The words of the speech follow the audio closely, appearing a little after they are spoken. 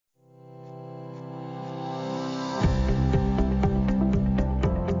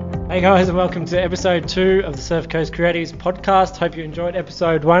Hey guys, and welcome to episode 2 of the Surf Coast Creatives podcast. Hope you enjoyed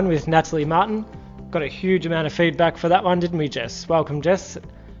episode 1 with Natalie Martin. Got a huge amount of feedback for that one, didn't we, Jess? Welcome, Jess,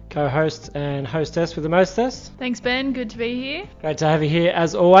 co-host and hostess with the mostess. Thanks, Ben. Good to be here. Great to have you here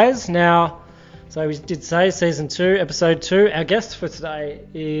as always. Now, so we did say season 2, episode 2. Our guest for today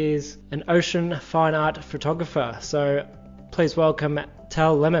is an ocean fine art photographer. So please welcome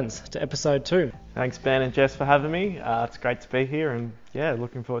Tal Lemons to episode 2. Thanks, Ben and Jess, for having me. It's great to be here, and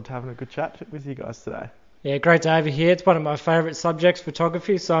looking forward to having a good chat with you guys today. Yeah, great to have you here. It's one of my favourite subjects,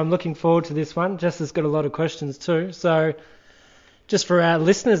 photography, so I'm looking forward to this one. Jess has got a lot of questions too. So just for our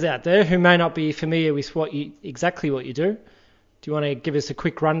listeners out there who may not be familiar with exactly what you do you want to give us a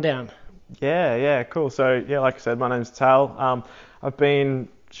quick rundown? Yeah, cool. So, like I said, my name's Tal. I've been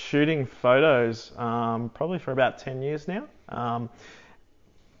shooting photos probably for about 10 years now.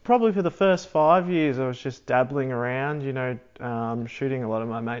 Probably for the first 5 years, I was just dabbling around, shooting a lot of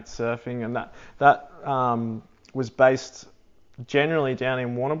my mates surfing, and that was based generally down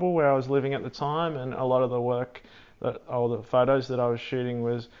in Warrnambool, where I was living at the time, and a lot of the work, the photos that I was shooting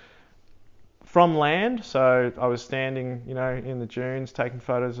was from land. So I was standing, in the dunes, taking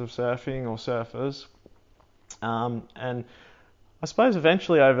photos of surfing or surfers, and I suppose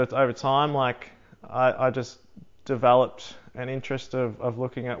eventually over time, I just developed an interest of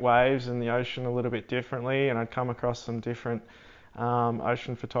looking at waves and the ocean a little bit differently, and I'd come across some different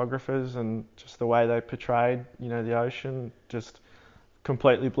ocean photographers, and just the way they portrayed, the ocean just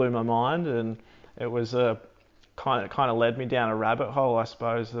completely blew my mind, and it was a kind of led me down a rabbit hole, I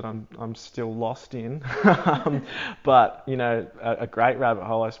suppose, that I'm still lost in, but a great rabbit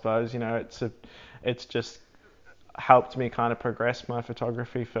hole, I suppose. It's just helped me kind of progress my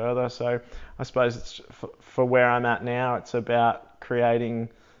photography further. So I suppose it's for where I'm at now, it's about creating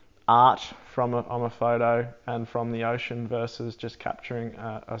art from a photo and from the ocean versus just capturing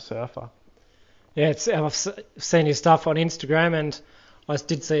a surfer. Yeah, I've seen your stuff on Instagram, and I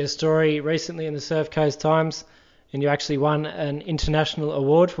did see a story recently in the Surf Coast Times, and you actually won an international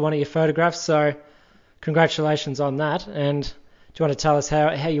award for one of your photographs. So congratulations on that. And do you want to tell us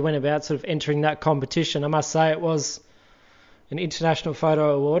how you went about sort of entering that competition? I must say it was an international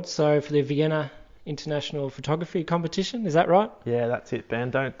photo award, so for the Vienna International Photography Competition, is that right? Yeah, that's it,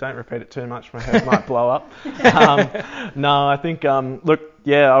 Ben. Don't repeat it too much. My head might blow up. No, I think I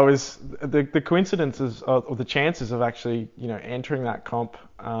was the coincidences or the chances of actually entering that comp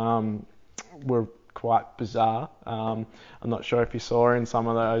were quite bizarre. I'm not sure if you saw in some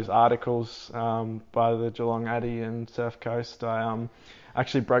of those articles by the Geelong Addy and Surf Coast, I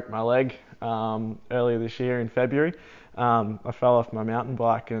actually broke my leg earlier this year in February. I fell off my mountain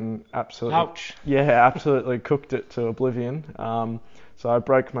bike and absolutely cooked it to oblivion. So I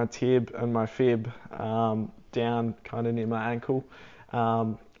broke my tib and my fib down kind of near my ankle.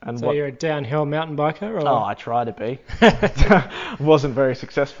 You're a downhill mountain biker? Or? Oh, I try to be. Wasn't very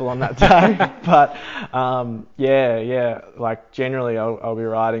successful on that day, but generally I'll be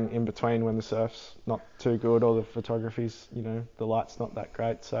riding in between when the surf's not too good or the photography's, the light's not that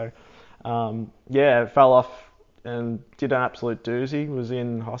great. So fell off and did an absolute doozy. Was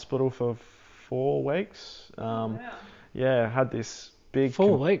in hospital for 4 weeks. Had this big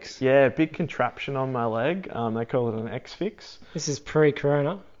 4 weeks. Yeah, big contraption on my leg. They call it an X-fix. This is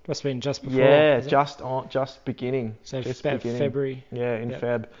pre-corona. Must have been just before. Yeah, just beginning. So just about beginning. February. Yeah, in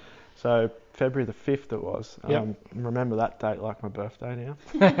Feb. So February the 5th it was. Remember that date like my birthday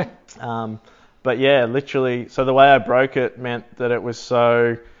now. But yeah, literally. So the way I broke it meant that it was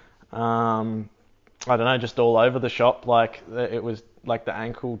so, just all over the shop. Like it was like the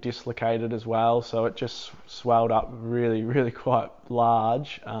ankle dislocated as well. So it just swelled up really, really quite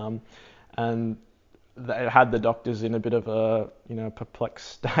large. And it had the doctors in a bit of a perplexed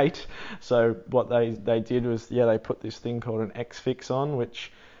state. So what they did was they put this thing called an X-fix on,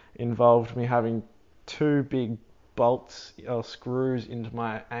 which involved me having 2 big bolts or screws into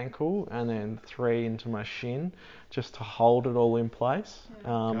my ankle and then 3 into my shin just to hold it all in place.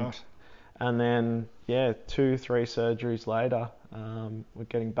 And then 2-3 surgeries later, we're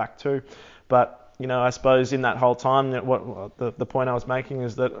getting back to. But I suppose in that whole time, what the point I was making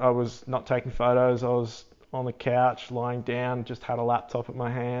is that I was not taking photos. I was on the couch, lying down, just had a laptop at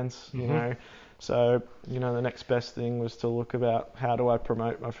my hands, So, the next best thing was to look about how do I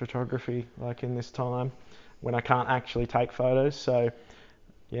promote my photography, like in this time when I can't actually take photos. So,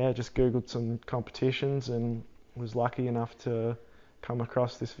 just Googled some competitions and was lucky enough to come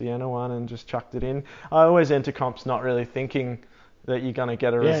across this Vienna one and just chucked it in. I always enter comps not really thinking that you're going to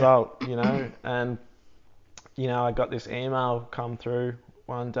get a result, and I got this email come through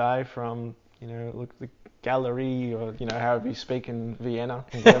one day from you know, it looked the gallery, or you know, however you speak in Vienna,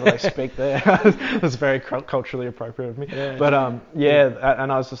 whatever they speak there. It was very culturally appropriate of me. Yeah. But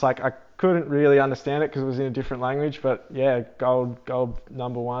and I was just like, I couldn't really understand it because it was in a different language. But yeah, gold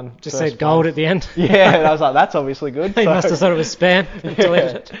number one. Just said gold at the end. Yeah, and I was like, that's obviously good. He must have thought it was spam.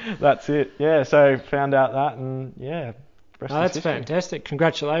 Deleted it. That's it. Yeah, so found out that, and yeah. That's fantastic.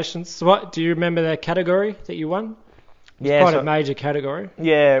 Congratulations. So what, do you remember the category that you won? Yeah, quite a major category.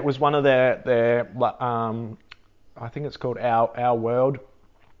 Yeah, it was one of their I think it's called Our World.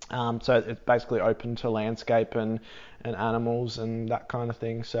 So it's basically open to landscape and animals and that kind of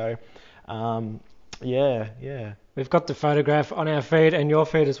thing. So, yeah. We've got the photograph on our feed and your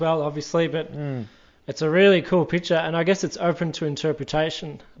feed as well, obviously, but it's a really cool picture, and I guess it's open to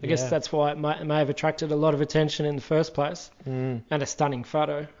interpretation. I guess that's why it may have attracted a lot of attention in the first place, and a stunning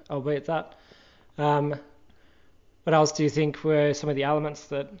photo, albeit that. What else do you think were some of the elements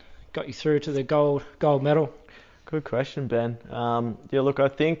that got you through to the gold medal? Good question, Ben. Yeah, look, I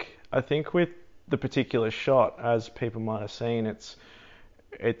think with the particular shot, as people might have seen,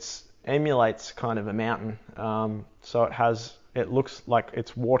 it's emulates kind of a mountain. So it looks like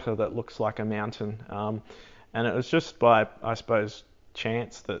it's water that looks like a mountain. And it was just by, I suppose,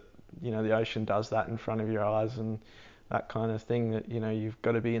 chance that, you know, the ocean does that in front of your eyes, and that kind of thing, that, you know, you've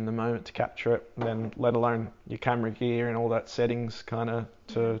got to be in the moment to capture it, and then let alone your camera gear and all that settings kind of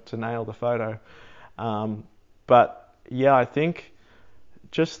to nail the photo. But yeah, I think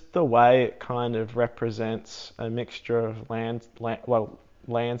just the way it kind of represents a mixture of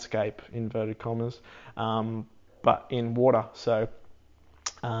landscape, inverted commas, but in water. So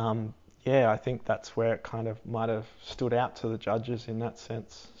yeah, I think that's where it kind of might have stood out to the judges in that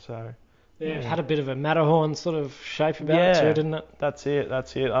sense. So yeah, it had a bit of a Matterhorn sort of shape about it too, didn't it? That's it.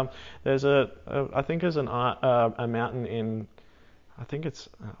 There's I think there's a mountain in, I think it's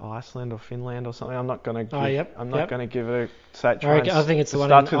Iceland or Finland or something. I'm not going to give it a say. I think it's the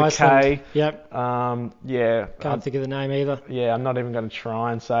one in Iceland. K. Yep. Yeah. Can't think of the name either. Yeah, I'm not even going to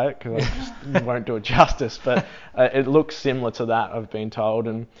try and say it because I just won't do it justice. But it looks similar to that, I've been told,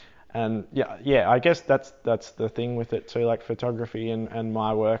 and yeah. I guess that's the thing with it too. Like photography and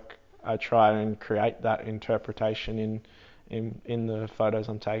my work, I try and create that interpretation in the photos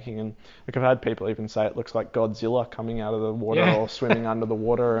I'm taking, and like I've had people even say it looks like Godzilla coming out of the water or swimming under the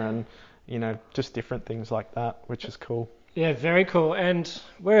water, and you know, just different things like that, which is cool. Yeah, very cool. And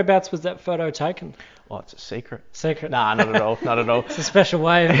whereabouts was that photo taken? Well, it's a secret. Nah, not at all. It's a special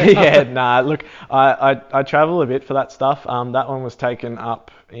way of yeah, nah. Look, I travel a bit for that stuff. That one was taken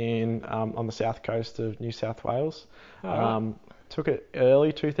up in on the south coast of New South Wales. Took it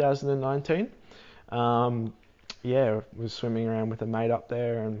early 2019. Yeah, was swimming around with a mate up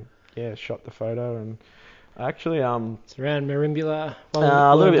there, and yeah, shot the photo, and actually it's around Merimbula.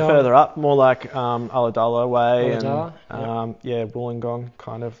 A little bit further up, more like Ulladulla way, Ulladulla, and Wollongong,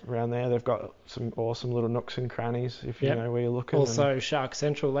 kind of around there. They've got some awesome little nooks and crannies if you know where you're looking. Also Shark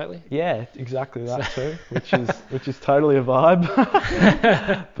Central lately. Yeah, exactly that too, which is totally a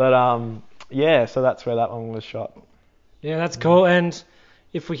vibe. But yeah, so that's where that one was shot. Yeah, that's cool. And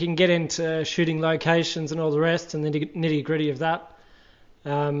if we can get into shooting locations and all the rest and the nitty gritty of that,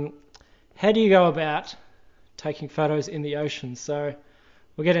 how do you go about taking photos in the ocean? So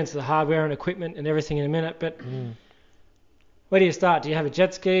we'll get into the hardware and equipment and everything in a minute, but where do you start? Do you have a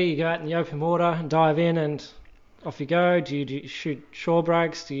jet ski? You go out in the open water and dive in and off you go? Do you shoot shore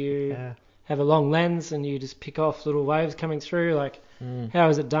breaks? Do you have a long lens and you just pick off little waves coming through? Like, how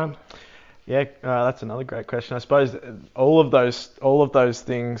is it done? Yeah, that's another great question. I suppose all of those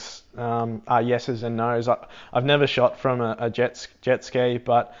things are yeses and nos. I've never shot from a jet ski,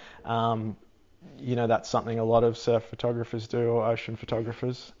 but you know, that's something a lot of surf photographers do, or ocean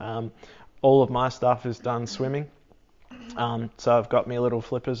photographers. All of my stuff is done swimming. So I've got me little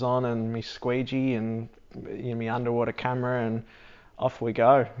flippers on and me squeegee and me underwater camera, and off we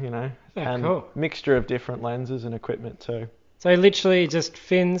go. You know, cool. Mixture of different lenses and equipment too. So literally just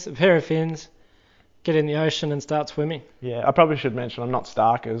a pair of fins, get in the ocean and start swimming. Yeah, I probably should mention I'm not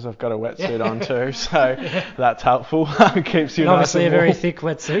Starkers. I've got a wetsuit on too, so that's helpful. Keeps you and nice obviously and a very thick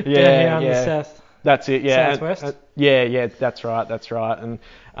wetsuit down here on the south. That's it. Yeah, southwest. Yeah, that's right. And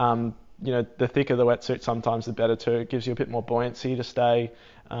you know, the thicker the wetsuit, sometimes the better too. It gives you a bit more buoyancy to stay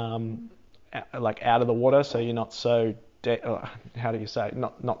like out of the water, so you're not so how do you say,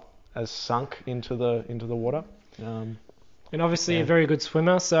 not as sunk into the water. And obviously a very good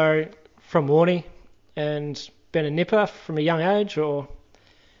swimmer, so from Warnie and been a nipper from a young age, or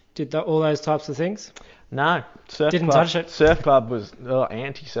did all those types of things? No, didn't touch it. Surf club was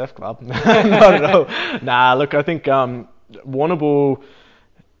anti-surf club. Not at all. Nah, look, I think Warrnambool,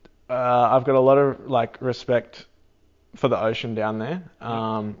 I've got a lot of respect for the ocean down there.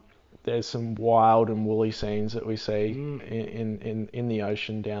 There's some wild and woolly scenes that we see in the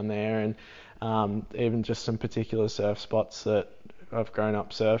ocean down there, and even just some particular surf spots that I've grown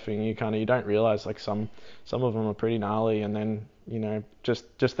up surfing. You don't realise some of them are pretty gnarly, and then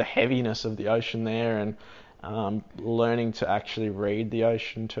just the heaviness of the ocean there, and learning to actually read the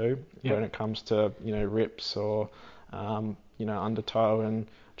ocean too when it comes to rips or undertow, and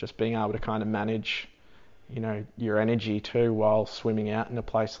just being able to kind of manage your energy too while swimming out in a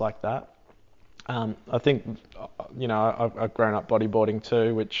place like that. I think I've grown up bodyboarding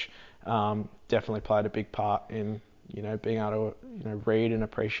too, which definitely played a big part in being able to read and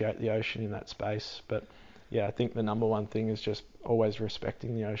appreciate the ocean in that space. But yeah, I think the number one thing is just always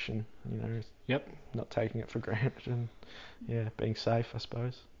respecting the ocean, not taking it for granted, and being safe, I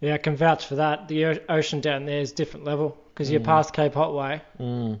suppose. Yeah, I can vouch for that. The ocean down there is different level, because you're past Cape Otway,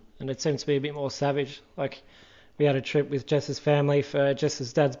 and it seems to be a bit more savage. Like, we had a trip with Jess's family for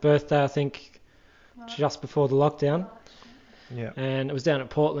Jess's dad's birthday, I think, just before the lockdown. Yeah. And it was down at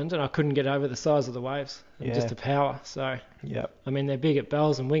Portland, and I couldn't get over the size of the waves, and just the power. So, I mean, they're big at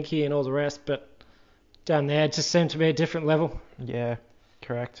Bells and Winky and all the rest, but down there it just seemed to be a different level. Yeah,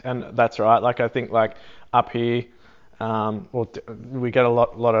 correct. And that's right. I think up here, we get a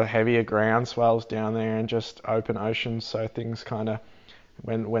lot of heavier ground swells down there and just open oceans. So things kind of,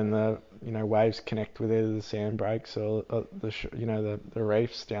 when the waves connect with either the sand breaks or the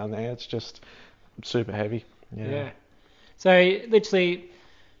reefs down there, it's just super heavy. Yeah. So literally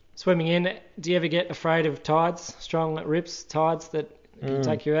swimming in, do you ever get afraid of tides, strong rips, tides that can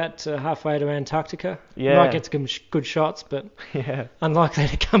take you out to halfway to Antarctica? Yeah. You might get some good shots, but unlikely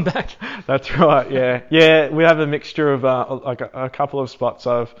to come back. That's right. Yeah. Yeah. We have a mixture of a couple of spots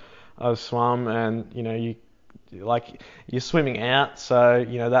I've swum, and you're swimming out, so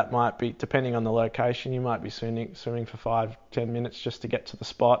that might be, depending on the location, you might be swimming for 5-10 minutes just to get to the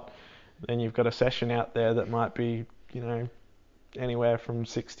spot. Then you've got a session out there that might be anywhere from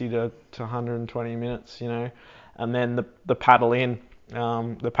 60 to 120 minutes, and then the paddle in.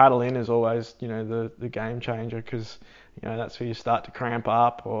 The paddle in is always, the game changer, because, that's where you start to cramp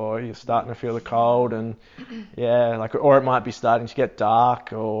up, or you're starting to feel the cold, and or it might be starting to get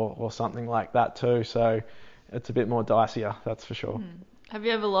dark or something like that too. So it's a bit more dicier, that's for sure. Have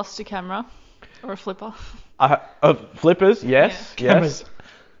you ever lost a camera or a flipper? Flippers, yes. Cameras.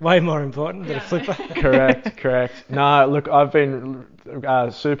 Way more important than a flipper. Correct. No, look, I've been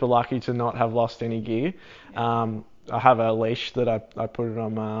super lucky to not have lost any gear. I have a leash that I put it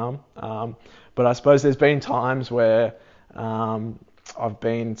on my arm. But I suppose there's been times where I've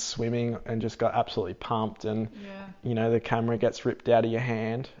been swimming and just got absolutely pumped, and the camera gets ripped out of your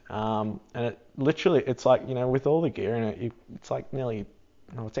hand. And it literally, it's like, with all the gear in it, it's like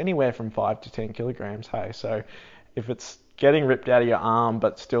it's anywhere from 5 to 10 kilograms. Hey, so if it's getting ripped out of your arm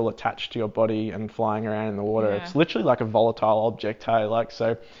but still attached to your body and flying around in the water, it's literally like a volatile object. Hey,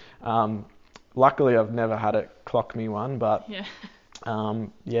 luckily I've never had it clock me one, but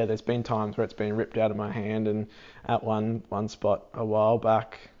there's been times where it's been ripped out of my hand, and at one spot a while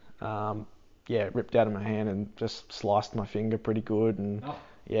back, it ripped out of my hand and just sliced my finger pretty good, and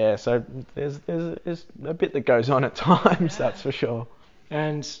so there's a bit that goes on at times, that's for sure.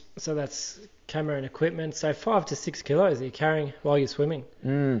 And so that's camera and equipment. So 5 to 6 kilos are you carrying while you're swimming?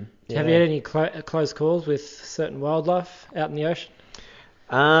 Have you had any close calls with certain wildlife out in the ocean?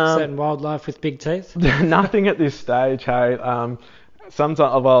 Certain wildlife with big teeth? Nothing at this stage, hey.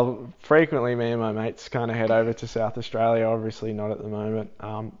 Frequently me and my mates kind of head over to South Australia, obviously not at the moment.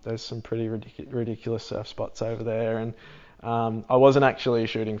 There's some pretty ridiculous surf spots over there, and I wasn't actually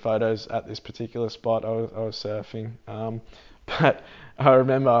shooting photos at this particular spot. I was surfing. But I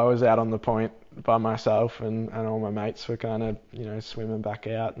remember I was out on the point by myself, and all my mates were kind of, swimming back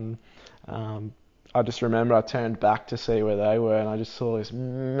out, and I just remember I turned back to see where they were, and I just saw this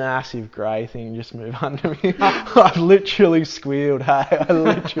massive grey thing just move under me. I literally squealed, hey, and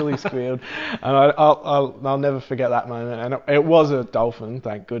I'll never forget that moment. And it was a dolphin,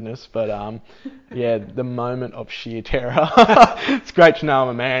 thank goodness, but the moment of sheer terror. It's great to know I'm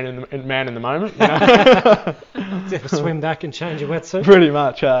a man in the moment. Do you ever swim back and change your wetsuit? Pretty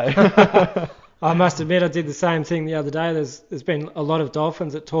much, hey. I must admit I did the same thing the other day. There's been a lot of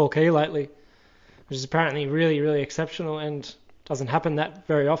dolphins at Torquay lately, which is apparently really, really exceptional and doesn't happen that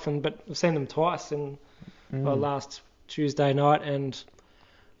very often, but I've seen them twice in last Tuesday night, and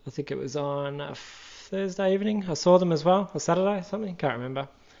I think it was on a Thursday evening I saw them as well, or Saturday, something, can't remember.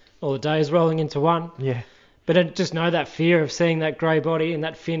 All the days rolling into one. Yeah. But I just know that fear of seeing that grey body and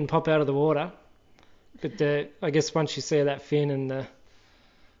that fin pop out of the water. But I guess once you see that fin and the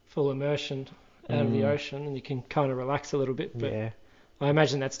full immersion out of the ocean, and you can kind of relax a little bit. But Yeah, I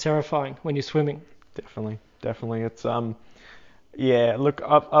imagine that's terrifying when you're swimming. definitely. It's yeah. Look,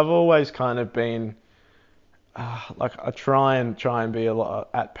 I've always kind of been like I try and be a lot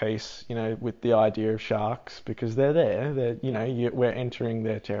at peace, with the idea of sharks because they're there. We're entering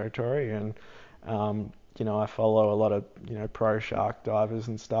their territory, and I follow a lot of pro shark divers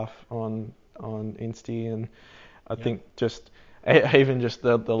and stuff on Insta, and I think just even just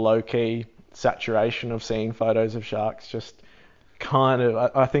the low key saturation of seeing photos of sharks just kind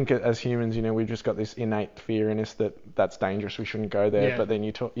of, I think as humans, we've just got this innate fear in us that's dangerous, we shouldn't go there. Yeah. But then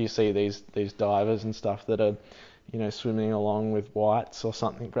you see these divers and stuff that are, swimming along with whites or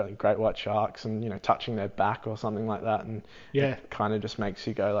something, great white sharks, and touching their back or something like that, and it kind of just makes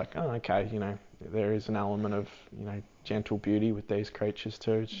you go like, oh, okay, there is an element of gentle beauty with these creatures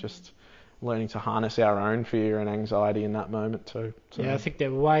too. It's just learning to harness our own fear and anxiety in that moment too. So. Yeah, I think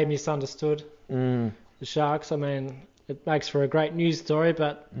they're way misunderstood. The sharks, I mean, it makes for a great news story,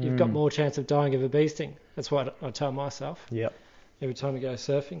 but you've got more chance of dying of a bee sting. That's what I tell myself. Yep. Every time we go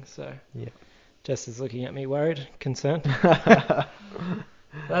surfing. So yep. Jess is looking at me worried, concerned.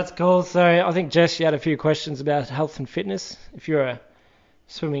 That's cool. So I think, Jess, you had a few questions about health and fitness. If you're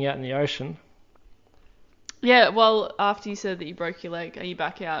swimming out in the ocean. Yeah, well, after you said that you broke your leg, are you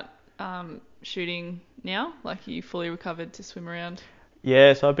back out shooting now? Like, are you fully recovered to swim around?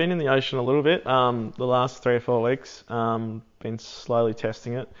 Yeah, so I've been in the ocean a little bit the last 3 or 4 weeks. Been slowly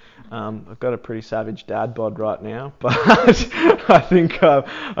testing it. I've got a pretty savage dad bod right now, but I think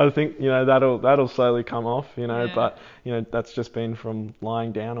that'll slowly come off. Yeah. But that's just been from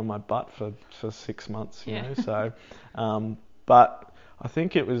lying down on my butt for 6 months. So but I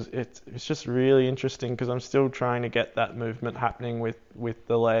think it's just really interesting because I'm still trying to get that movement happening with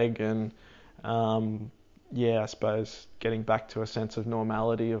the leg, and I suppose getting back to a sense of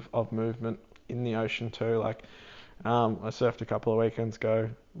normality of movement in the ocean too. Like I surfed a couple of weekends ago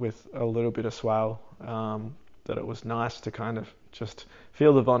with a little bit of swell, that it was nice to kind of just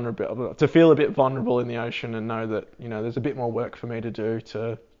feel a bit vulnerable in the ocean and know that there's a bit more work for me to do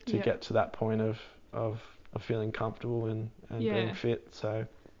to get to that point of feeling comfortable and being fit. So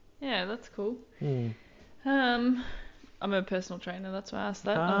yeah, that's cool. I'm a personal trainer, that's why I asked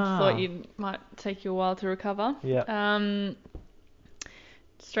that. I thought you might take you a while to recover. Yeah.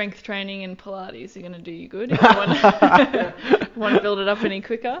 Strength training and Pilates are going to do you good if you want to build it up any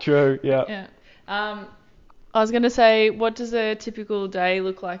quicker. True, yeah. Yeah. I was going to say, what does a typical day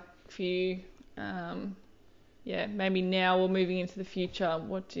look like for you? Maybe now or moving into the future,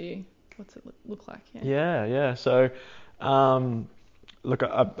 what's it look like? Yeah. So, look,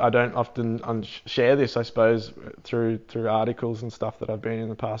 I don't often share this, I suppose, through articles and stuff that I've been in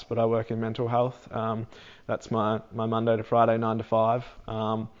the past, but I work in mental health. That's my Monday to Friday 9 to 5,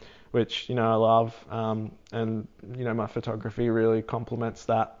 which I love, and my photography really complements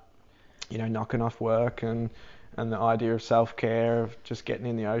that, knocking off work and the idea of self-care, of just getting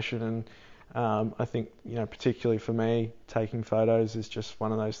in the ocean. And I think particularly for me, taking photos is just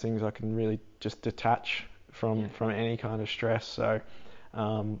one of those things I can really just detach from any kind of stress. So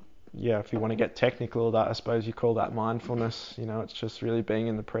if you want to get technical, that I suppose you call that mindfulness. It's just really being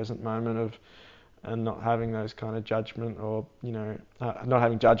in the present moment and not having those kind of judgment, or not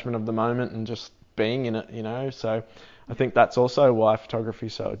having judgment of the moment and just being in it. So I think that's also why photography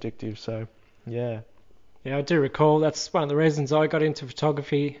is so addictive. So yeah, I do recall that's one of the reasons I got into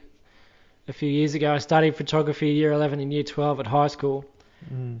photography a few years ago. I studied photography year 11 and year 12 at high school.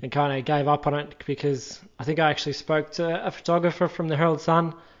 And kind of gave up on it because I think I actually spoke to a photographer from the Herald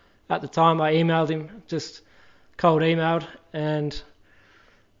Sun at the time. I emailed him, just cold emailed, and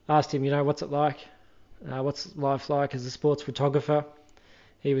asked him, what's it like? What's life like as a sports photographer?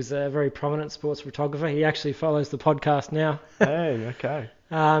 He was a very prominent sports photographer. He actually follows the podcast now. Hey, okay.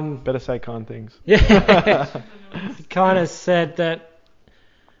 Better say kind things. Yeah. He kind of said that,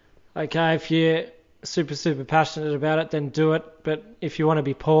 okay, if you're super passionate about it, then do it. But if you want to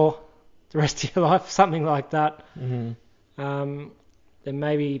be poor the rest of your life, something like that, then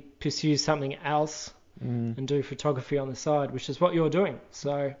maybe pursue something else and do photography on the side, which is what you're doing.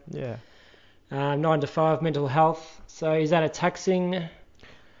 So 9 to 5 mental health. So is that a taxing?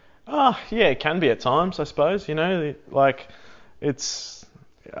 Yeah, it can be at times, I suppose. Like it's.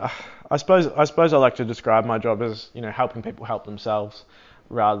 I suppose I like to describe my job as helping people help themselves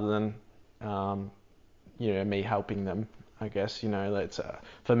rather than me helping them. I guess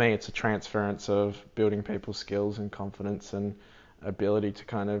for me it's a transference of building people's skills and confidence and ability to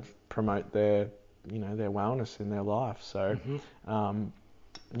kind of promote their their wellness in their life. So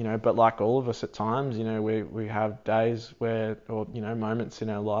but like all of us at times, we have days where, or, moments in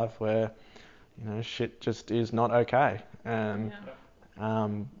our life where, shit just is not okay. And,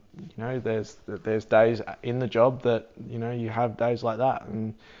 there's days in the job that, you have days like that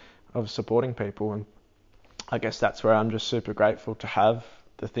and of supporting people. And I guess that's where I'm just super grateful to have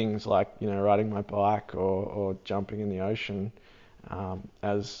the things like, riding my bike or jumping in the ocean,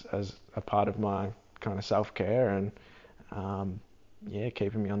 as a part of my kind of self-care and,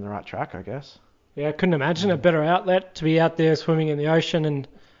 keeping me on the right track, I guess. Yeah, I couldn't imagine a better outlet to be out there swimming in the ocean and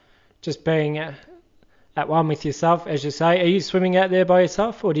just being at one with yourself, as you say. Are you swimming out there by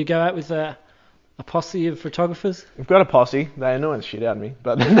yourself, or do you go out with a posse of photographers? We've got a posse. They annoy the shit out of me,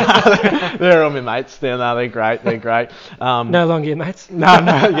 but no, they're all my mates. They're great. They're great. No longer your mates?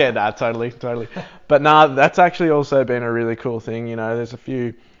 Totally. But that's actually also been a really cool thing. There's a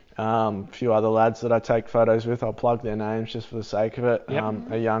few other lads that I take photos with. I'll plug their names just for the sake of it.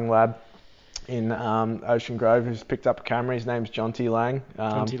 Yep. A young lad in Ocean Grove who's picked up a camera. His name's Jonty Lang.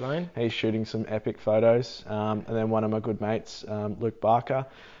 Jonty Lang. He's shooting some epic photos. And then one of my good mates, Luke Barker.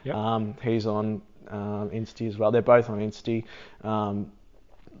 Yep. He's on Insta as well. They're both on Insta.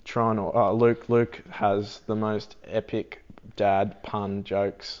 Luke has the most epic dad pun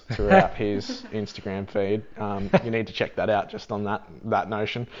jokes throughout his Instagram feed. You need to check that out just on that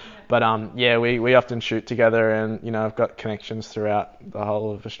notion. But we often shoot together, and I've got connections throughout the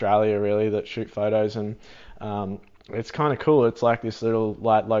whole of Australia really that shoot photos, and it's kind of cool. It's like this little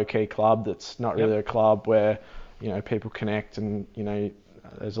low key club that's not really a club where people connect, and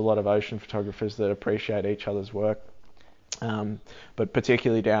there's a lot of ocean photographers that appreciate each other's work. But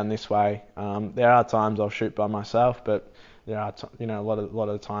particularly down this way, there are times I'll shoot by myself, but there are a lot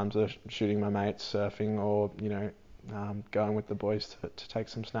of the times I'm shooting my mates surfing, or going with the boys to take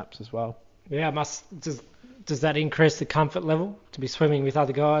some snaps as well. Yeah, does that increase the comfort level to be swimming with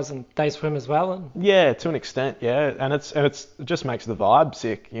other guys and they swim as well? Yeah, to an extent, yeah, and it just makes the vibe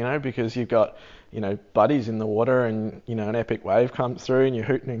sick, because you've got buddies in the water, and an epic wave comes through and you're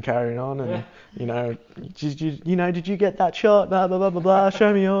hooting and carrying on, and did you get that shot? Blah blah blah blah blah.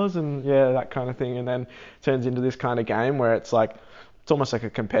 Show me yours, and that kind of thing, and then turns into this kind of game where it's like it's almost like a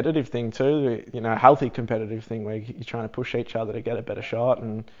competitive thing too, a healthy competitive thing where you're trying to push each other to get a better shot,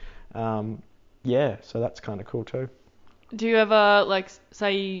 and so that's kind of cool too. Do you ever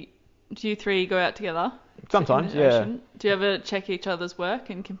say, do you three go out together? Sometimes, yeah. Do you ever check each other's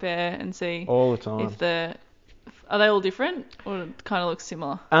work and compare and see all the time if are they all different, or kind of look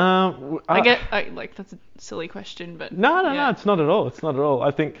similar? I get that's a silly question, but no, it's not at all.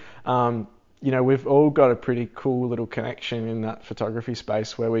 I think we've all got a pretty cool little connection in that photography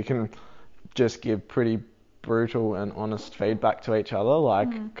space where we can just give pretty brutal and honest feedback to each other,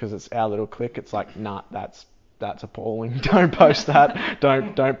 because it's our little clique. It's like, nah, that's appalling. Don't post that.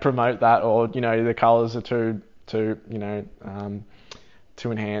 don't promote that. Or the colours are too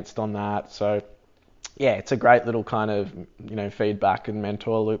enhanced on that. So yeah, it's a great little kind of feedback and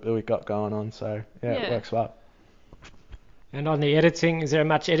mentor loop that we've got going on. So it works well. And on the editing, is there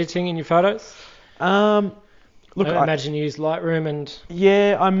much editing in your photos? Look, I imagine you use Lightroom and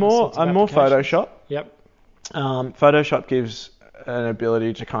I'm more Photoshop. Yep. Photoshop gives an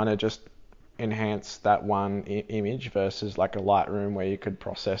ability to kind of just enhance that one image versus like a Lightroom where you could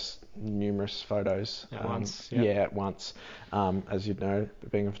process numerous photos at once. At once, as you'd know,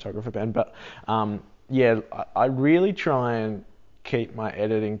 being a photographer, Ben. But I really try and keep my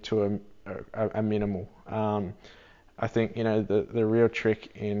editing to a minimal. I think the real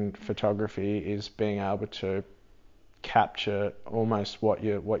trick in photography is being able to capture almost what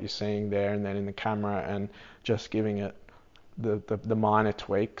you're seeing there and then in the camera, and just giving it the minor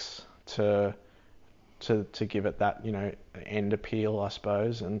tweaks to give it that end appeal, I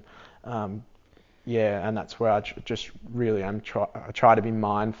suppose, and and that's where I just really am I try to be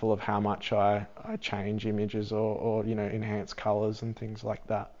mindful of how much I change images or enhance colours and things like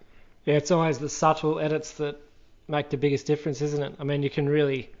that. Yeah, it's always the subtle edits that make the biggest difference, isn't it? I mean, you can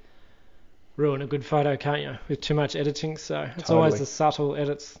really ruin a good photo, can't you, with too much editing? So it's always the subtle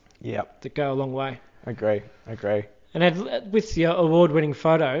edits that go a long way. Agree. And with your award-winning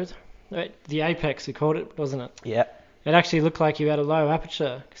photos, the Apex, you called it, wasn't it? Yeah. It actually looked like you had a low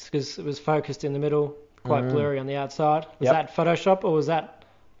aperture because it was focused in the middle, quite blurry on the outside. Was that Photoshop, or was that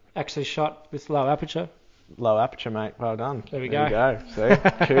actually shot with low aperture? Low aperture, mate. Well done. There we go. See,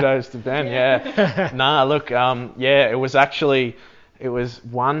 kudos to Ben. Yeah. Nah, look, it was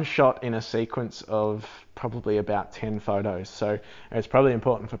one shot in a sequence of probably about 10 photos. So it's probably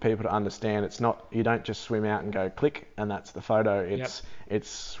important for people to understand you don't just swim out and go click and that's the photo. It's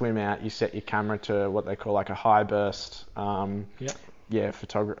swim out, you set your camera to what they call like a high burst.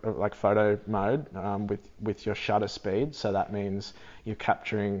 photo mode with your shutter speed. So that means you're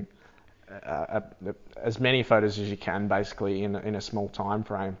capturing as many photos as you can, basically in a small time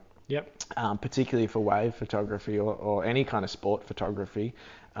frame. Yep. Particularly for wave photography or any kind of sport photography,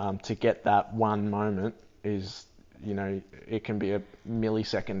 to get that one moment is, it can be a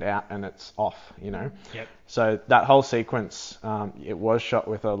millisecond out and it's off, Yep. So that whole sequence, it was shot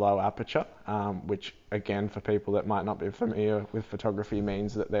with a low aperture, which again, for people that might not be familiar with photography,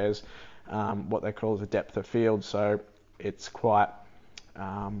 means that there's what they call the depth of field. So it's quite,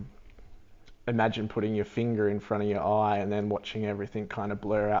 imagine putting your finger in front of your eye and then watching everything kind of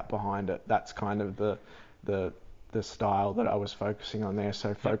blur out behind it. That's kind of the style that I was focusing on there.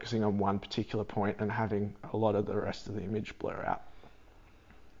 So focusing on one particular point and having a lot of the rest of the image blur out.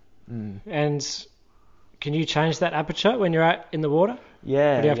 And can you change that aperture when you're out in the water?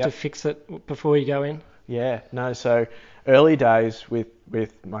 Yeah. Or do you have to fix it before you go in? Yeah, no, so early days with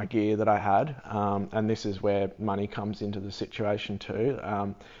my gear that I had, and this is where money comes into the situation too.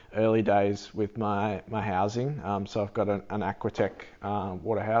 Early days with my housing, so I've got an Aquatech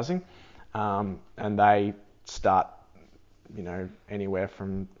water housing, and they start, anywhere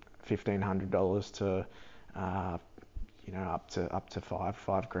from $1,500 to, up to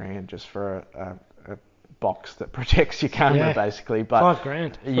 $5,000 just for a box that protects your camera, basically. But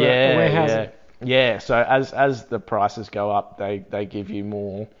 $5,000 for a warehousing. Yeah, so as the prices go up, they give you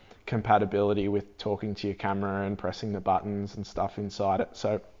more compatibility with talking to your camera and pressing the buttons and stuff inside it.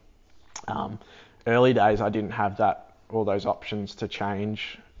 So early days, I didn't have all those options to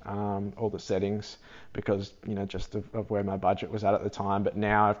change all the settings because just of where my budget was at the time. But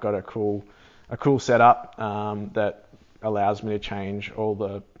now I've got a cool setup that allows me to change all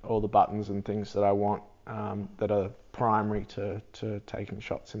the buttons and things that I want that are primary to taking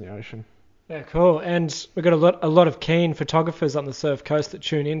shots in the ocean. Yeah, cool. And we've got a lot of keen photographers on the Surf Coast that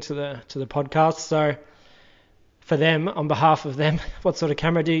tune into the podcast. So for them, on behalf of them, what sort of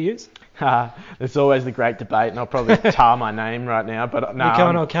camera do you use? There's always the great debate, and I'll probably tar my name right now. But no,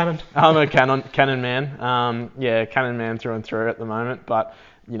 Nikon or Canon? I'm a Canon man. Canon man through and through at the moment. But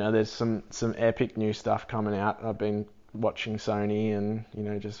there's some epic new stuff coming out. I've been watching Sony and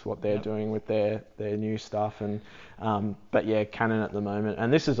just what they're doing with their new stuff, and but yeah, Canon at the moment.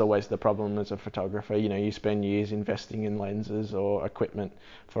 And this is always the problem as a photographer. You spend years investing in lenses or equipment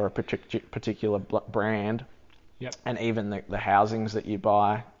for a particular brand. Yep. And even the housings that you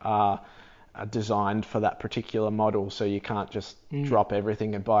buy are designed for that particular model, so you can't just drop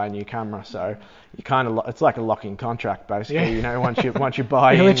everything and buy a new camera. So you it's like a lock-in contract basically. Yeah. Once you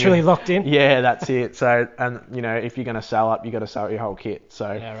buy, you're literally locked in. Yeah, that's it. So if you're going to sell up, you got to sell your whole kit.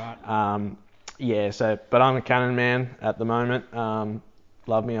 So yeah, right. But I'm a Canon man at the moment.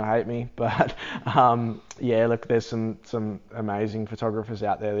 Love me or hate me, but look, there's some amazing photographers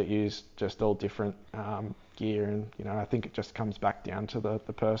out there that use just all different gear, and I think it just comes back down to the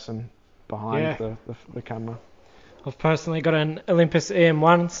person behind the camera. I've personally got an Olympus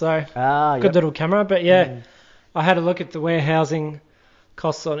EM1, so good yep. little camera. But I had a look at the warehousing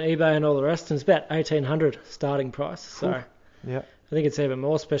costs on eBay and all the rest, and it's about $1,800 starting price. So yeah, I think it's even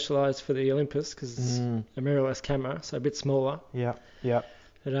more specialised for the Olympus because it's a mirrorless camera, so a bit smaller. Yeah.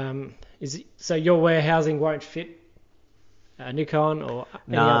 But so your warehousing won't fit a Nikon or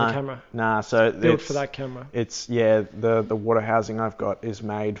any other camera? Nah, so it's built for that camera. It's the water housing I've got is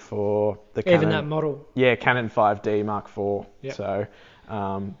made for the Canon. Even that model? Yeah, Canon 5D Mark IV. Yep. So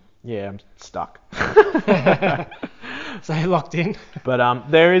I'm stuck. So you're locked in. But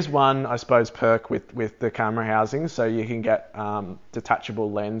there is one, I suppose, perk with the camera housing. So you can get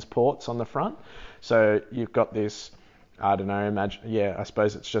detachable lens ports on the front. So you've got this, I don't know, I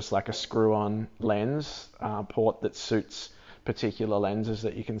suppose it's just like a screw-on lens port that suits particular lenses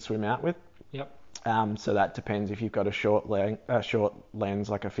that you can swim out with. Yep. So that depends if you've got a short lens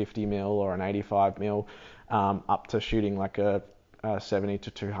like a 50mm or an 85mm, up to shooting like a 70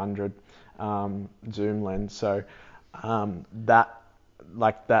 to 200 zoom lens. So that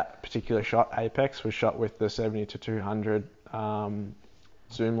particular shot, Apex, was shot with the 70 to 200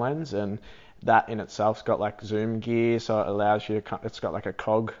 zoom lens, and that in itself's got like zoom gear, so it allows you to, it's got like a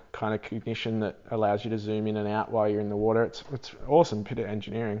cog kind of cognition that allows you to zoom in and out while you're in the water. It's awesome bit of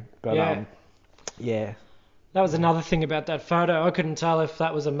engineering. But that was another thing about that photo. I couldn't tell if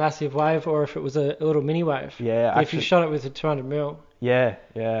that was a massive wave or if it was a little mini wave. Yeah, but if you shot it with a 200mm, yeah,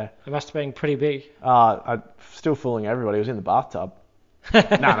 it must have been pretty big. I'm still fooling everybody. It was in the bathtub. No,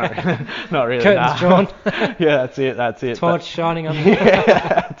 not really. Curtains drawn. Yeah, that's it. Torch shining on the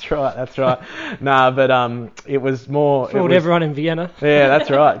Yeah, that's right. Nah, but it was more. fooled everyone in Vienna. Yeah, that's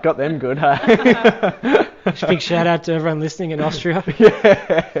right. Got them good, hey? Big shout out to everyone listening in Austria.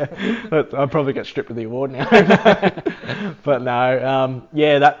 Yeah, I'll probably get stripped of the award now. But no,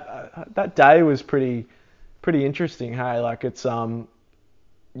 yeah, that day was pretty interesting. Hey, like it's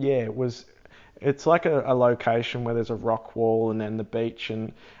yeah, it's like a location where there's a rock wall and then the beach,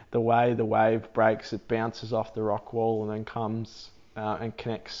 and the way the wave breaks, it bounces off the rock wall and then comes and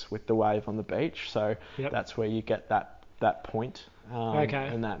connects with the wave on the beach. So that's where you get that point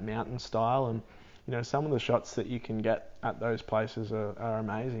and that mountain style. And you know, some of the shots that you can get at those places are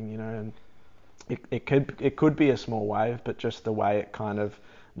amazing. You know, and it could be a small wave, but just the way it kind of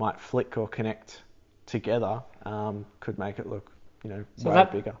might flick or connect together could make it look, you know, way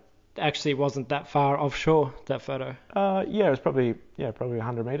bigger. Actually wasn't that far offshore, that photo. Yeah, it was probably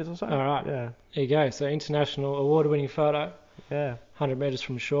 100 metres or so. All right. Yeah. There you go. So international award-winning photo. Yeah. 100 metres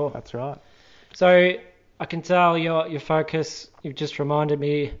from shore. That's right. So I can tell your focus. You've just reminded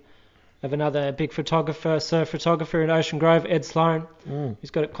me of another big photographer, surf photographer in Ocean Grove, Ed Sloan.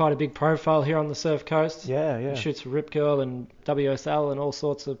 He's got quite a big profile here on the Surf Coast. Yeah. He shoots for Rip Curl and WSL and all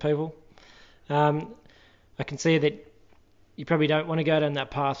sorts of people. I can see that you probably don't want to go down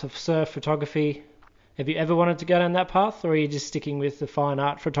that path of surf photography. Have you ever wanted to go down that path, or are you just sticking with the fine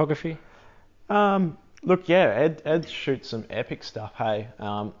art photography? Look, yeah, Ed shoots some epic stuff, hey,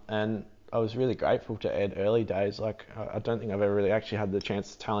 and I was really grateful to Ed early days. Like, I don't think I've ever really actually had the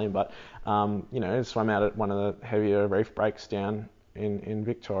chance to tell him, but you know, I swam out at one of the heavier reef breaks down in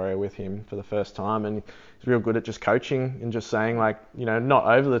Victoria with him for the first time, and he's real good at just coaching and just saying, like, you know, not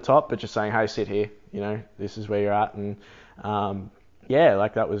over the top, but just saying, hey, sit here, you know, this is where you're at. And yeah,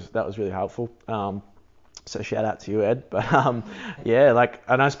 like that was really helpful. So shout out to you, Ed. But yeah, like,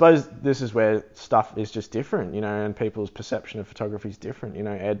 and I suppose this is where stuff is just different, you know, and people's perception of photography is different. You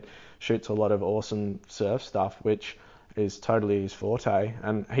know, Ed shoots a lot of awesome surf stuff, which is totally his forte,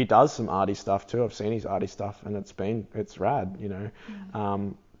 and he does some arty stuff too. I've seen his arty stuff, and it's rad, you know.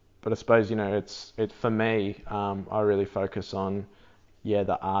 But I suppose, you know, it's for me, I really focus on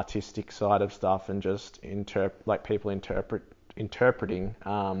the artistic side of stuff, and just people interpreting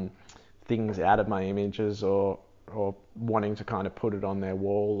things out of my images, or wanting to kind of put it on their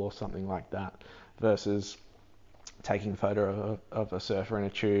wall or something like that, versus taking a photo of a surfer in a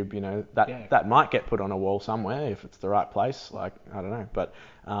tube, you know, that might get put on a wall somewhere if it's the right place, like, I don't know, but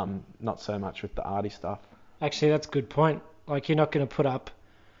not so much with the arty stuff. Actually, that's a good point. Like, you're not going to put up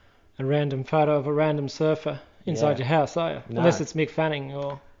a random photo of a random surfer inside your house, are you? No. Unless it's Mick Fanning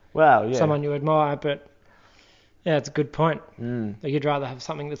or someone you admire, but yeah, it's a good point. You'd rather have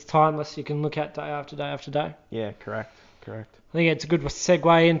something that's timeless you can look at day after day after day. Yeah, correct. I think it's a good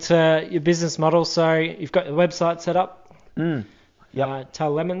segue into your business model. So you've got the website set up. Yep.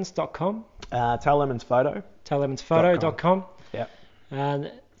 Tallemons.com. Tallemons Photo. Tallemonsphoto.com. Yep.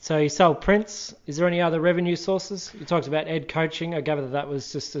 And so you sell prints. Is there any other revenue sources? You talked about Ed coaching. I gather that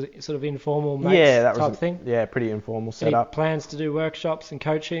was just a sort of informal mates type thing. Yeah, pretty informal setup. Any plans to do workshops and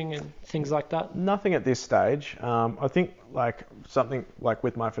coaching and things like that? Nothing at this stage. I think like something like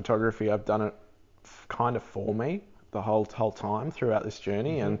with my photography, I've done it kind of for me the whole time throughout this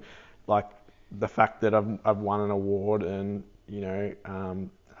journey, and like the fact that I've won an award, and you know,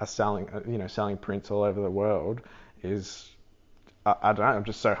 selling prints all over the world is, I don't know, I'm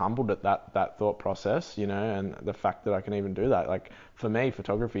just so humbled at that thought process, you know, and the fact that I can even do that. Like, for me,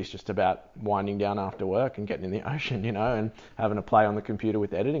 photography is just about winding down after work and getting in the ocean, you know, and having to play on the computer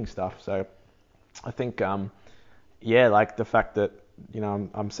with editing stuff. So I think, like the fact that, you know,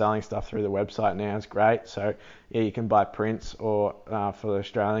 I'm selling stuff through the website now is great. So yeah, you can buy prints, or for the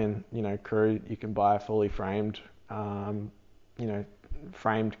Australian, you know, crew, you can buy a fully framed,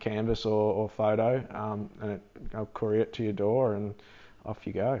 framed canvas or photo, and I'll courier it to your door, and off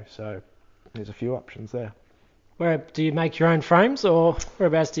you go. So there's a few options there. Where do you make your own frames, or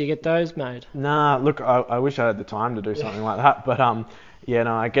whereabouts do you get those made? Nah, look, I wish I had the time to do something like that, but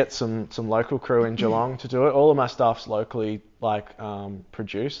I get some local crew in Geelong to do it. All of my stuff's locally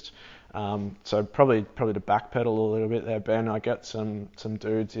produced. So probably to backpedal a little bit there, Ben, I get some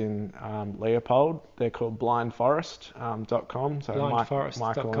dudes in Leopold. They're called blindforest.com. So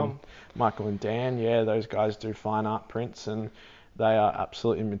blindforest.com. Michael and Dan, those guys do fine art prints, and they are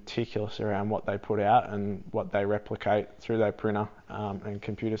absolutely meticulous around what they put out and what they replicate through their printer and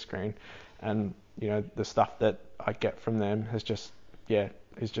computer screen. And you know, the stuff that I get from them is just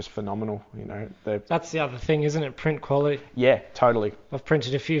phenomenal. You know, that's the other thing, isn't it? Print quality. Yeah, totally. I've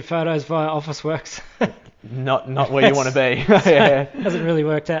printed a few photos via Officeworks. not where you want to be. Yeah. Hasn't really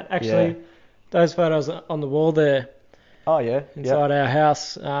worked out. Actually, Yeah. those photos on the wall there Oh yeah. inside our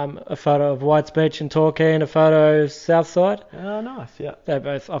house, a photo of White's Beach and Torquay and a photo of Southside. Oh nice. Yeah. They're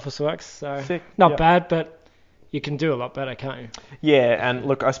both Officeworks, so Sick. not Yep. bad, but you can do a lot better, can't you? Yeah, and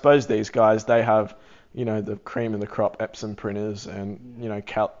look, I suppose these guys, they have, the cream of the crop Epson printers, and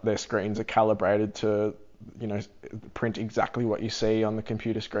their screens are calibrated to, print exactly what you see on the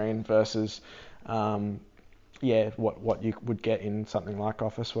computer screen versus, what you would get in something like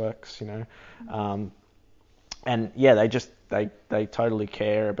Officeworks, and yeah, they totally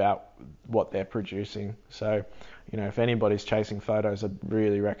care about what they're producing. So, if anybody's chasing photos, I'd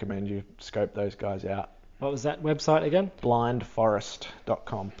really recommend you scope those guys out. What was that website again?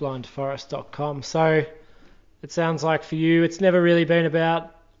 Blindforest.com. Blindforest.com. So it sounds like for you, it's never really been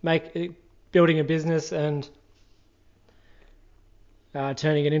about building a business and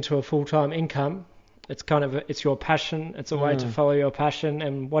turning it into a full-time income. It's it's your passion. It's a way to follow your passion,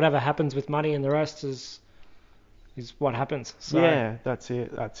 and whatever happens with money and the rest is what happens. So, yeah, that's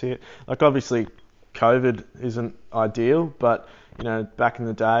it. Like obviously, COVID isn't ideal, but back in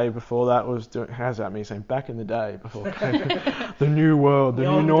the day before that was doing. How's that me saying back in the day before COVID? The new world, the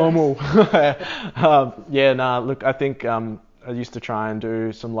new normal. Look, I think I used to try and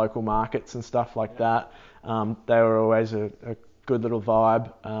do some local markets and stuff like that. They were always a good little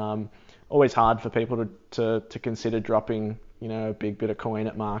vibe. Always hard for people to consider dropping, a big bit of coin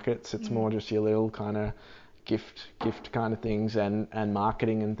at markets. It's more just your little kind of gift kind of things and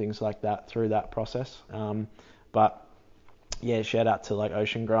marketing and things like that through that process. But yeah, shout out to like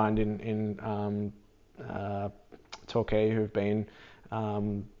Ocean Grind in Torquay, who've been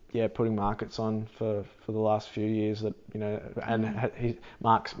putting markets on for the last few years. That and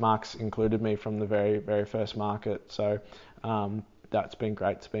Mark's included me from the very very first market. So that's been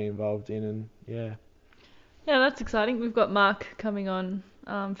great to be involved in, and yeah. Yeah, that's exciting. We've got Mark coming on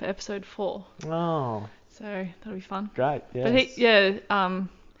for episode 4. Oh. So that'll be fun. Great. Yeah. But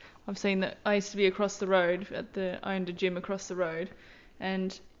I've seen that. I used to be across the road I owned a gym across the road,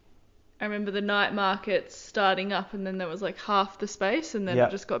 and I remember the night markets starting up, and then there was like half the space, and then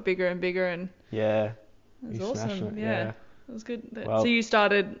it just got bigger and bigger, and yeah, it was you awesome. smashing it, Yeah, it was good. Well, so you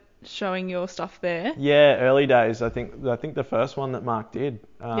started showing your stuff there. Yeah, early days. I think the first one that Mark did.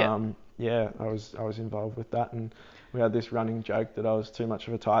 Yeah, I was involved with that, and we had this running joke that I was too much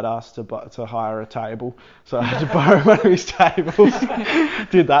of a tight ass to hire a table, so I had to borrow one of his tables.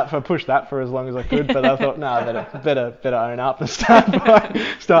 Pushed that for as long as I could, but I thought, no, better own up and start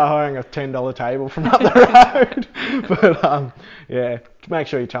hiring a $10 table from up the road. But yeah, make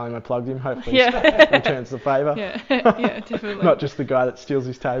sure you tell him I plugged him. Hopefully, he returns the favour. Yeah, definitely. Not just the guy that steals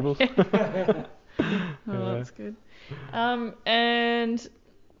his tables. That's good. And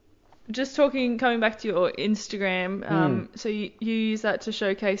just coming back to your Instagram, so you use that to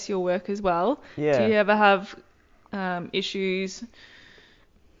showcase your work as well. Yeah. Do you ever have issues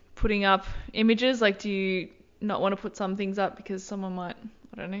putting up images? Like, do you not want to put some things up because someone might,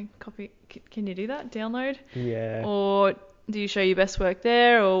 I don't know, copy? Can you do that? Download? Yeah. Or do you show your best work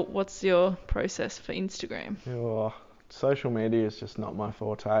there, or what's your process for Instagram? Oh, social media is just not my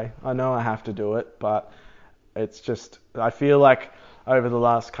forte. I know I have to do it, but it's just, I feel like over the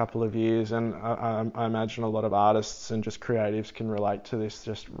last couple of years, and I imagine a lot of artists and just creatives can relate to this,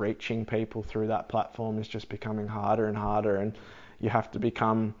 just reaching people through that platform is just becoming harder and harder, and you have to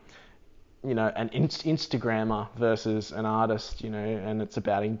become, an Instagrammer versus an artist, and it's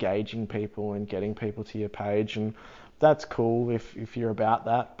about engaging people and getting people to your page, and that's cool if you're about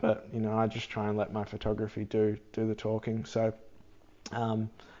that, but I just try and let my photography do the talking. So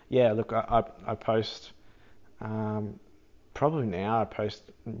look, I post probably now I post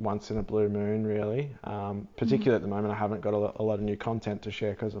once in a blue moon, really. Particularly at the moment, I haven't got a lot of new content to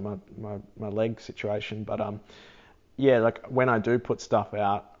share because of my leg situation. But like when I do put stuff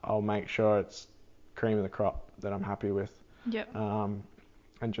out, I'll make sure it's cream of the crop that I'm happy with. Yep. And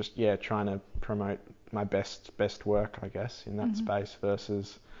just trying to promote my best work, I guess, in that space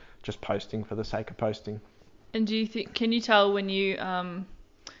versus just posting for the sake of posting. And can you tell when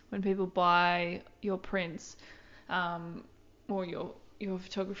when people buy your prints, or your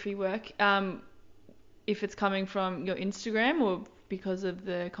photography work, if it's coming from your Instagram or because of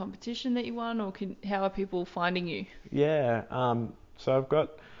the competition that you won, or how are people finding you? Yeah, so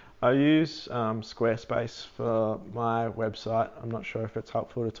I use Squarespace for my website. I'm not sure if it's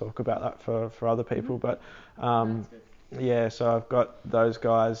helpful to talk about that for other people, but so I've got those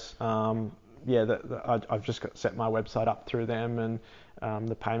guys. I've just set my website up through them and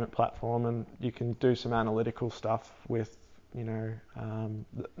the payment platform, and you can do some analytical stuff with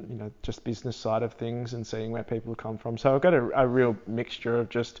just business side of things and seeing where people come from. So I've got a real mixture of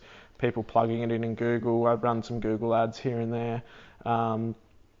just people plugging it in Google. I've run some Google ads here and there. I've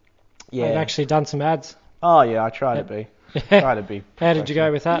actually done some ads. Oh yeah, I try to be. Try to be. How did you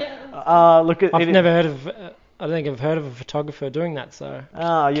go with that? Look, I've never heard of. I don't think I've heard of a photographer doing that, so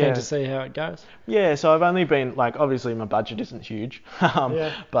keen to see how it goes. Yeah, so I've only been obviously my budget isn't huge,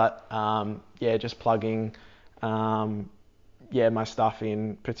 but just plugging, my stuff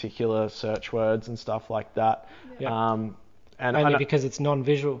in particular search words and stuff like that. Yeah. And only because it's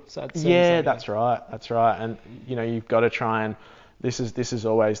non-visual, so it seems like that's right, and you've got to try and. This is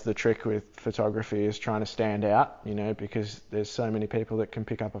always the trick with photography, is trying to stand out, because there's so many people that can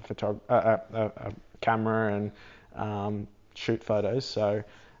pick up a camera and shoot photos. So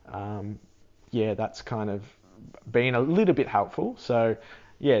that's kind of been a little bit helpful. So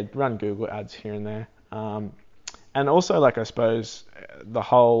run Google ads here and there. And also, I suppose the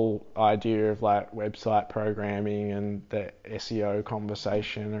whole idea of website programming and the SEO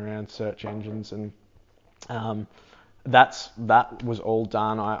conversation around search engines and that was all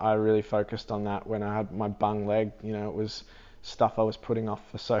done. I really focused on that when I had my bung leg. It was stuff I was putting off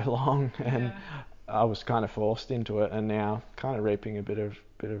for so long, and I was kind of forced into it, and now kind of reaping a bit of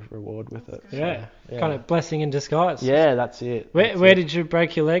reward with it. Yeah, so, kind of blessing in disguise. Yeah, that's it. Where did you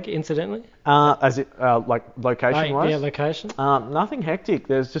break your leg, incidentally? Location-wise? Yeah, location. Nothing hectic.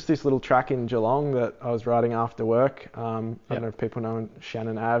 There's just this little track in Geelong that I was riding after work. I don't know if people know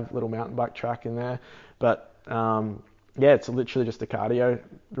Shannon Ave, little mountain bike track in there, but. It's literally just a cardio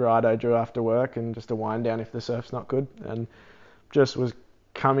ride I do after work and just a wind down if the surf's not good, and just was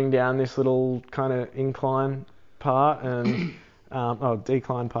coming down this little kind of incline part and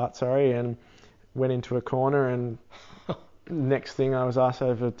decline part, sorry, and went into a corner, and next thing I was arse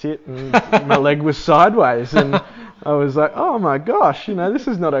over tit and my leg was sideways, and I was like, oh my gosh, this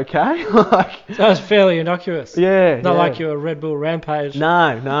is not okay. So it was fairly innocuous. Yeah. Not like you were Red Bull Rampage.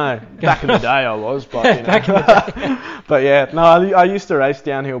 No. Back in the day I was, but back in the day. But I used to race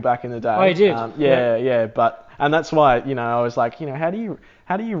downhill back in the day. Oh, you did? And that's why, I was like, how do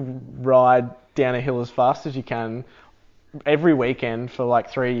you ride down a hill as fast as you can every weekend for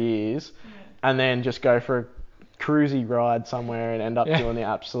 3 years, and then just go for a cruisy ride somewhere and end up doing the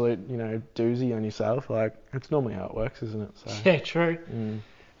absolute, doozy on yourself? It's normally how it works, isn't it? So. Yeah, true.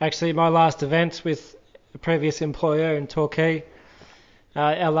 Actually, my last event with a previous employer in Torquay,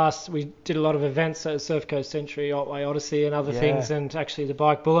 we did a lot of events at Surf Coast Century, Otway Odyssey and other things, and actually the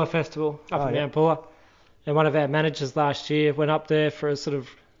Bike Buller Festival up in Mount Buller. And one of our managers last year went up there for a sort of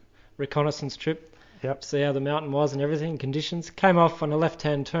reconnaissance trip to see how the mountain was and everything, conditions. Came off on a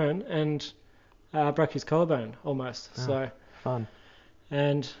left-hand turn and broke his collarbone almost. So fun.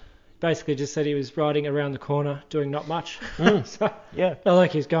 And basically just said he was riding around the corner doing not much. So not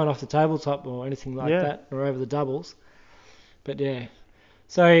like he was going off the tabletop or anything like that, or over the doubles. But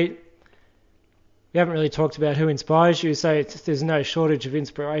so we haven't really talked about who inspires you. So there's no shortage of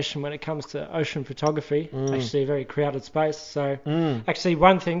inspiration when it comes to ocean photography. Actually a very crowded space. So actually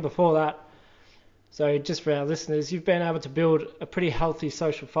one thing before that, so just for our listeners, you've been able to build a pretty healthy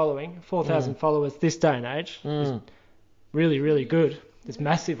social following. 4,000 followers this day and age is really, really good. It's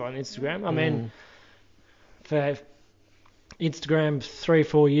massive on Instagram. I mean, for Instagram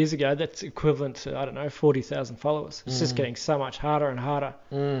 3-4 years ago, that's equivalent to, 40,000 followers. It's just getting so much harder and harder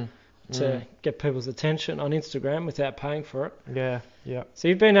to get people's attention on Instagram without paying for it. Yeah. So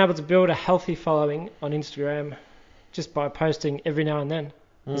you've been able to build a healthy following on Instagram just by posting every now and then.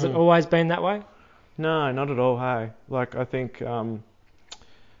 Has it always been that way? No, not at all. Hey, I think,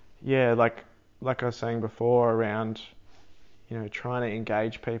 like I was saying before, around, trying to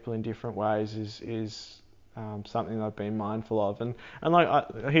engage people in different ways is something that I've been mindful of. And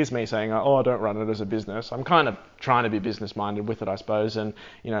here's me saying, I don't run it as a business. I'm kind of trying to be business minded with it, I suppose. And,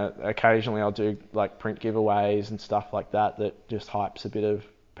 occasionally I'll do print giveaways and stuff like that just hypes a bit of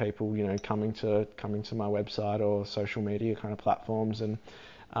people, coming to my website or social media kind of platforms. And,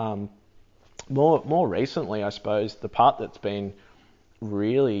 more recently, I suppose, the part that's been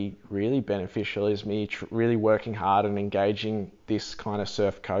really, really beneficial is me really working hard and engaging this kind of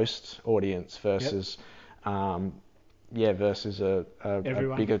Surf Coast audience versus, versus a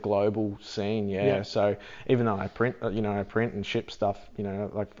bigger global scene. So even though I print and ship stuff,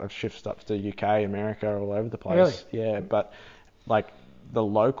 I've shipped stuff to UK, America, all over the place. Really? Yeah, but the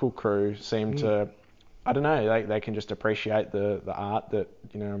local crew seem to. I don't know, they can just appreciate the art that,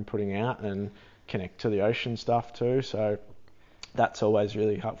 I'm putting out and connect to the ocean stuff too. So that's always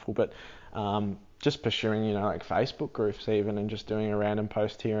really helpful. But just pursuing, Facebook groups even, and just doing a random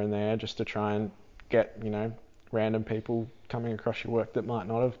post here and there just to try and get, random people coming across your work that might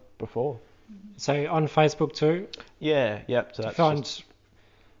not have before. So on Facebook too. Yeah, yep. So Do you that's find, just,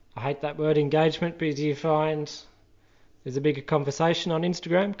 I hate that word engagement, but do you find there's a bigger conversation on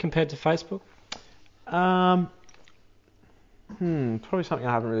Instagram compared to Facebook? probably something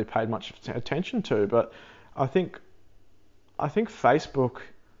I haven't really paid much attention to, but I think Facebook,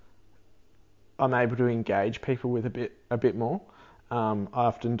 I'm able to engage people with a bit more. I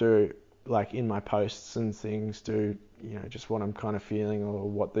often do, like in my posts and things, do just what I'm kind of feeling or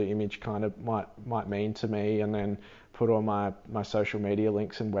what the image kind of might mean to me, and then put all my social media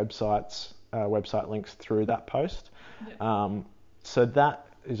links and website links through that post. Yeah. So that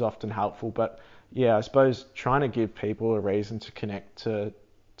is often helpful, but yeah, I suppose trying to give people a reason to connect to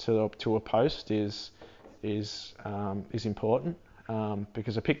a post is important,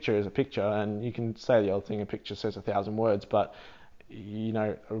 because a picture is a picture, and you can say the old thing, a picture says 1,000 words, but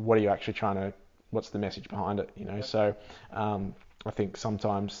what are you actually what's the message behind it, Yep. So I think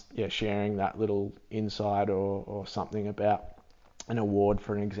sometimes, sharing that little insight or something about an award,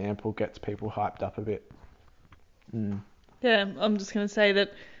 for an example, gets people hyped up a bit. Yeah, I'm just going to say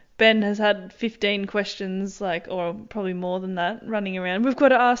that Ben has had 15 questions, or probably more than that, running around. We've got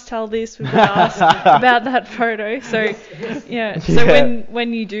to ask Tal this, we've got to ask about that photo. So, yeah. So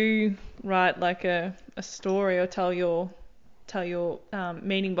when you do write like a story or tell your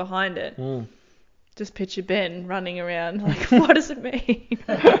meaning behind it, just picture Ben running around. Like, what does it mean?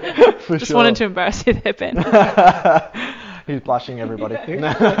 Just wanted to embarrass you there, Ben. He's blushing, everybody.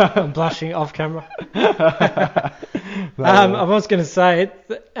 I'm blushing off camera. I was going to say,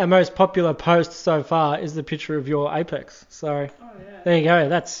 our most popular post so far is the picture of your Apex. So there you go.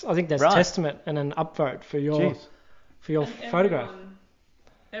 I think that's Right. testament and an upvote for your photograph.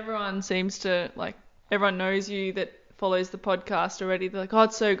 Everyone seems to, everyone knows you that follows the podcast already. They're like, oh,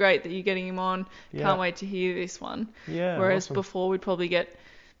 it's so great that you're getting him on. Yeah. Can't wait to hear this one. Yeah. Whereas awesome. before we'd probably get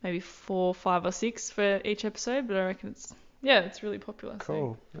maybe 4, 5 or 6 for each episode, but I reckon it's really popular.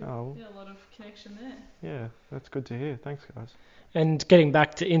 Cool. So, Oh, a lot of connection there. yeah, that's good to hear. Thanks, guys. And getting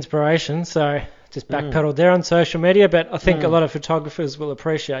back to inspiration, so just backpedaled there on social media, but I think a lot of photographers will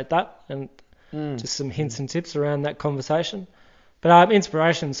appreciate that, and just some hints and tips around that conversation. But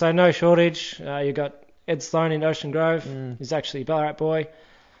inspiration, so no shortage. You got Ed Sloan in Ocean Grove. He's actually a Ballarat boy.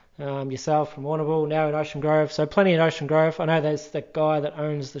 Yourself from Warrnambool, now in Ocean Grove. So plenty in Ocean Grove. I know there's that guy that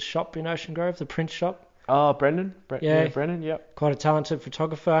owns the shop in Ocean Grove, the print shop. Oh, Brendan? Yeah. Brendan, yep. Quite a talented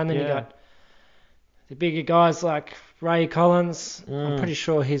photographer. And then you got the bigger guys like Ray Collins. I'm pretty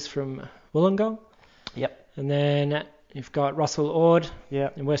sure he's from Wollongong. Yep. And then you've got Russell Ord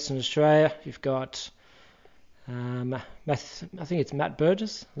Yep. in Western Australia. You've got, I think it's Matt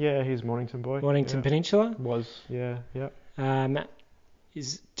Burgess, Yeah, he's Mornington boy. Mornington yeah. Peninsula. Was, yeah, yep.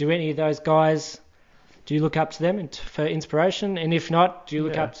 Do any of those guys, do you look up to them for inspiration? And if not, do you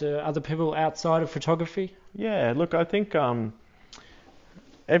look up to other people outside of photography? Yeah, look, I think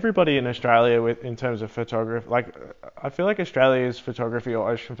everybody in Australia, in terms of photography, I feel like Australia's photography or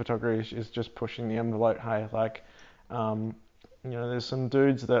ocean photography is just pushing the envelope. Hey, there's some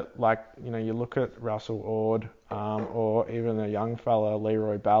dudes that you look at Russell Ord, or even a young fella,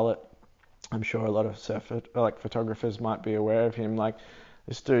 Leroy Ballett. I'm sure a lot of photographers might be aware of him. Like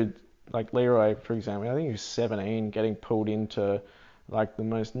this dude, like Leroy, for example, I think he was 17, getting pulled into the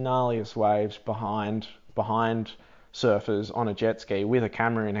most gnarliest waves behind surfers on a jet ski with a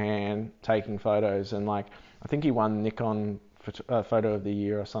camera in hand, taking photos. And I think he won Nikon photo of the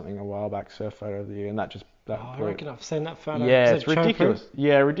year or something a while back, surf photo of the year, and that I reckon I've seen that photo. Yeah, Is it's it ridiculous. Chopu?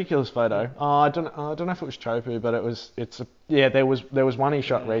 Yeah, ridiculous photo. Oh, I don't know if it was Chopu, but there was one he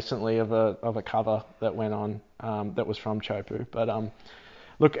shot recently of a cover that went on that was from Chopu. But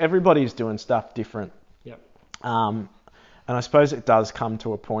look, everybody's doing stuff different. Yep. And I suppose it does come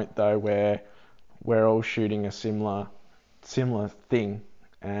to a point though where we're all shooting a similar thing,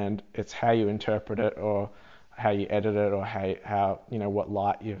 and it's how you interpret it or how you edit it or how what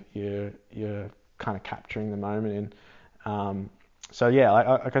light you're kind of capturing the moment in. So yeah,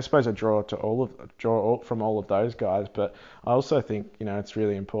 I suppose I draw from all of those guys, but I also think it's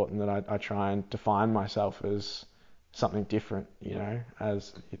really important that I try and define myself as something different,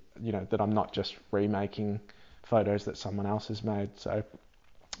 as that I'm not just remaking photos that someone else has made. So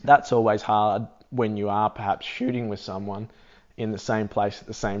that's always hard when you are perhaps shooting with someone in the same place at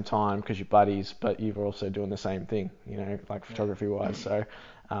the same time because you're buddies, but you're also doing the same thing, photography wise. So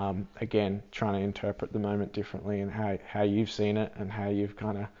again, trying to interpret the moment differently and how you've seen it and how you've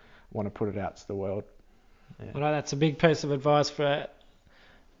kind of want to put it out to the world. Yeah. I know that's a big piece of advice for a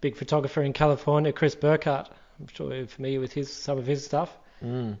big photographer in California, Chris Burkhardt. I'm sure you're familiar with some of his stuff.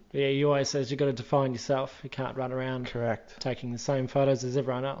 Yeah, you always says you've got to define yourself. You can't run around Correct. taking the same photos as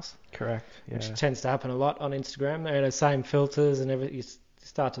everyone else, Correct. Yeah. which tends to happen a lot on Instagram. They're the same filters and everything. You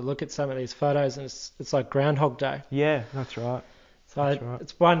start to look at some of these photos and it's like Groundhog Day. Yeah, that's right. So That's right.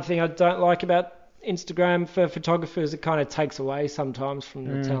 it's one thing I don't like about Instagram for photographers. It kind of takes away sometimes from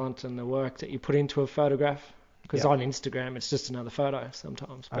the talent and the work that you put into a photograph. Because on Instagram, it's just another photo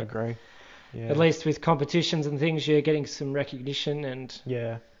sometimes. I But agree. Yeah. at least with competitions and things, you're getting some recognition, and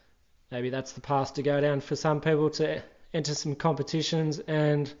Yeah. maybe that's the path to go down for some people to enter some competitions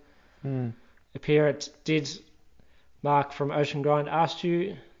and appear at. Did Mark from Ocean Grind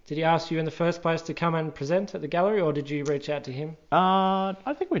did he ask you in the first place to come and present at the gallery, or did you reach out to him?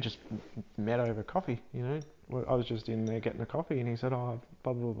 I think we just met over coffee, you know. I was just in there getting a coffee and he said, oh,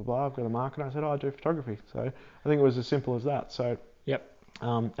 blah, blah, blah, blah, I've got a mark. And I said, oh, I do photography. So I think it was as simple as that. So, Yep.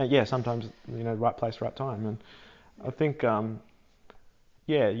 and yeah, sometimes, you know, right place, right time. And I think,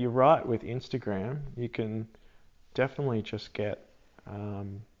 yeah, you're right with Instagram. You can definitely just get,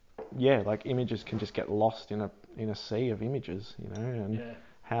 yeah, like images can just get lost in a sea of images, you know. And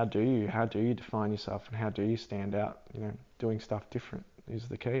how do you define yourself, and how do you stand out? You know, doing stuff different is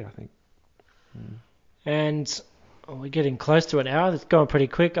the key, I think. And we're getting close to an hour. It's going pretty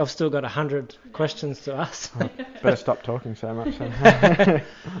quick. I've still got 100 questions to ask. Better stop talking so much. Then.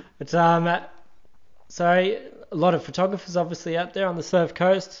 But so a lot of photographers obviously out there on the Surf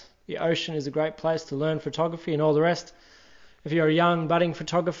Coast. The ocean is a great place to learn photography and all the rest. If you're a young budding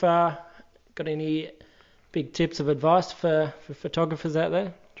photographer, got any big tips of advice for photographers out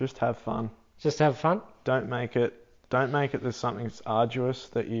there? Just have fun. Just have fun. Don't make it there's something that's arduous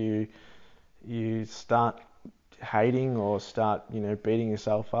that you start hating or start, you know, beating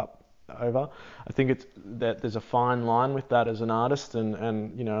yourself up over. I think it's that there's a fine line with that as an artist,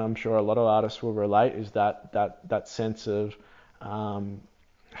 and you know, I'm sure a lot of artists will relate, is that sense of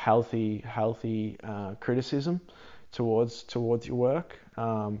healthy criticism towards your work.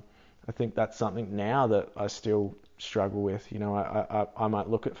 I think that's something now that I still struggle with. You know, I might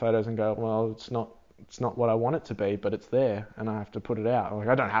look at photos and go, well, it's not what I want it to be, but it's there and I have to put it out. Like,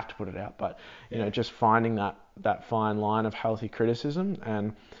 I don't have to put it out, but you know, just finding that fine line of healthy criticism,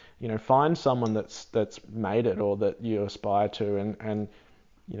 and you know, find someone that's made it or that you aspire to, and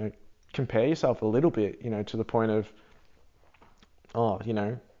you know, compare yourself a little bit, you know, to the point of, oh, you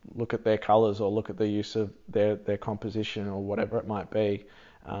know, look at their colors or look at the use of their composition or whatever it might be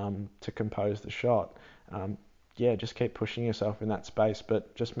to compose the shot. Yeah, just keep pushing yourself in that space,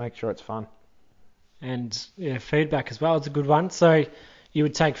 but just make sure it's fun. And yeah, feedback as well is a good one. So you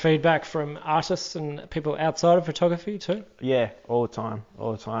would take feedback from artists and people outside of photography too? Yeah, all the time.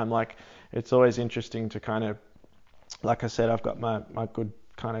 Like, it's always interesting to kind of, like I said, I've got my good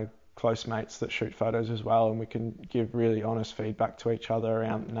kind of close mates that shoot photos as well, and we can give really honest feedback to each other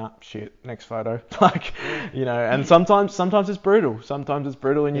around, nah, shit, next photo. Like, you know, and sometimes it's brutal.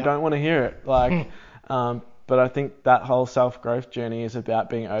 And you don't want to hear it. Like, but I think that whole self-growth journey is about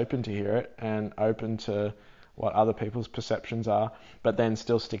being open to hear it and open to what other people's perceptions are, but then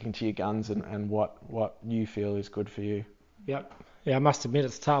still sticking to your guns and what you feel is good for you. Yep. Yeah, I must admit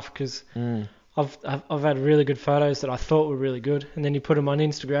it's tough because I've had really good photos that I thought were really good, and then you put them on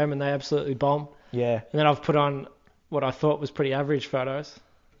Instagram and they absolutely bomb. Yeah. And then I've put on what I thought was pretty average photos,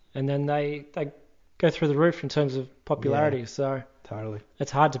 and then they go through the roof in terms of popularity. Yeah, so totally.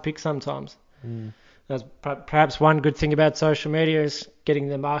 It's hard to pick sometimes. That's perhaps one good thing about social media is getting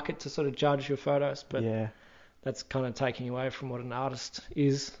the market to sort of judge your photos, but yeah, that's kind of taking away from what an artist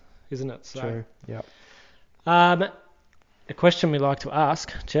is, isn't it? So, true. Yep. A question we like to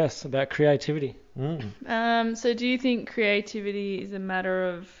ask, Jess, about creativity. So do you think creativity is a matter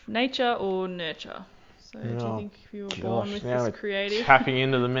of nature or nurture? So do you think you were born with this creative? Tapping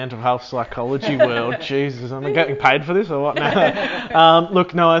into the mental health psychology world. Jesus, am I getting paid for this or what? No.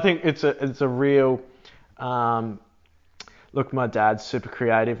 Look, no, I think it's a real. Look, my dad's super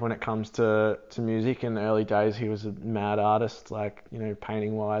creative when it comes to music. In the early days, he was a mad artist, like, you know,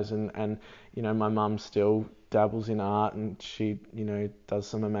 painting wise, and you know, my mum still dabbles in art, and she, you know, does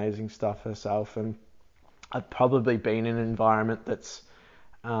some amazing stuff herself. And I've probably been in an environment that's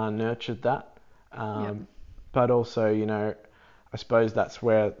nurtured that. But also, you know, I suppose that's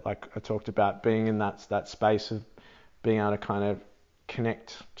where, like I talked about, being in that space of being able to kind of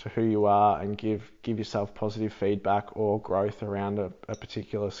connect to who you are and give yourself positive feedback or growth around a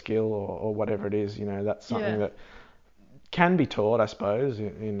particular skill or whatever it is. You know, that's something that can be taught, I suppose,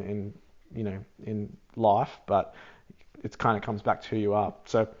 in you know, in life, but it kind of comes back to who you are.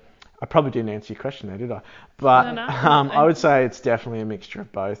 So I probably didn't answer your question there, did I? But No. I would say it's definitely a mixture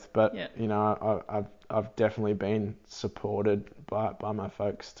of both. But Yeah. you know, I've definitely been supported by my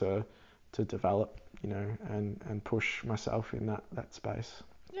folks to develop, you know, and push myself in that space.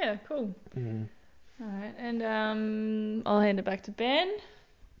 Yeah, cool. Mm. All right, and I'll hand it back to Ben.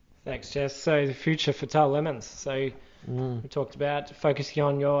 Thanks, Jess. So the future for Tal Lemons. So we talked about focusing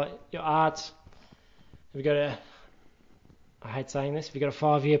on your art. Have you got I hate saying this, have you got a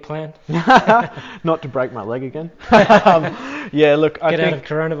 5-year plan? Not to break my leg again. Yeah, look, I Get think out of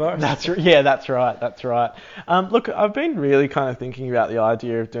coronavirus. That's right. Look, I've been really kind of thinking about the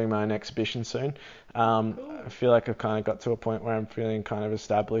idea of doing my own exhibition soon. I feel like I've kind of got to a point where I'm feeling kind of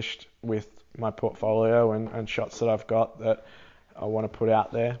established with my portfolio and shots that I've got that I want to put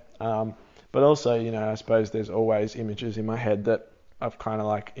out there. But also, you know, I suppose there's always images in my head that I've kind of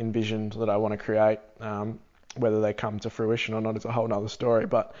like envisioned that I want to create. Whether they come to fruition or not is a whole nother story.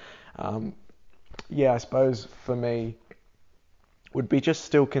 But yeah, I suppose for me would be just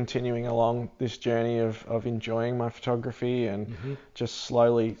still continuing along this journey of enjoying my photography and just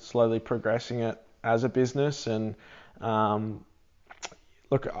slowly progressing it as a business. And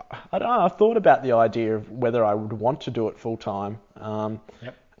look, I don't know, I've thought about the idea of whether I would want to do it full time.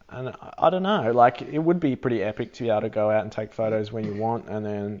 And I don't know, like it would be pretty epic to be able to go out and take photos when you want and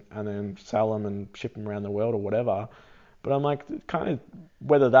then sell them and ship them around the world or whatever. But I'm like, kind of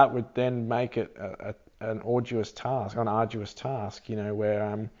whether that would then make it an arduous task, you know,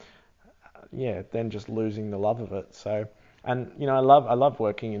 where then just losing the love of it. So, and you know, I love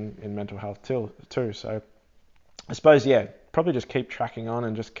working in mental health too. So I suppose, yeah, probably just keep tracking on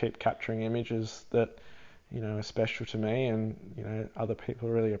and just keep capturing images that, you know, are special to me and, you know, other people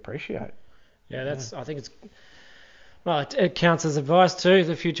really appreciate. Yeah, I think it's, well, it counts as advice too,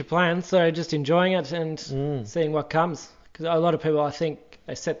 the future plan. So just enjoying it and seeing what comes. Because a lot of people, I think,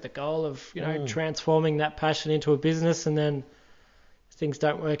 they set the goal of, you know, transforming that passion into a business, and then things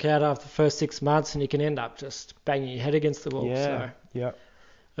don't work out after the first 6 months and you can end up just banging your head against the wall. Yeah, so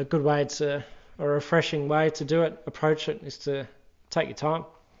a good way a refreshing way to do it, approach it, is to take your time.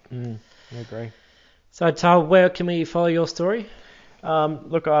 I agree. So, Tal, where can we follow your story?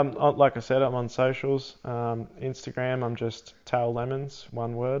 Look, like I said, I'm on socials. Instagram, I'm just Tal Lemons,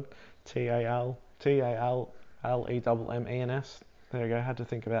 one word, TALLEMMENS. There you go. Had to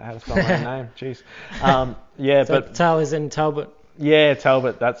think about how to spell my own name. Jeez. Yeah, so but Tal is in Talbot. Yeah,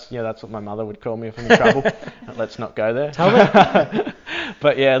 Talbot. That's what my mother would call me if I'm in trouble. Let's not go there. Talbot.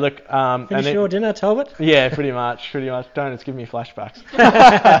 But yeah, look. Finish your dinner, Talbot. Yeah, pretty much. Don't, it's giving me flashbacks.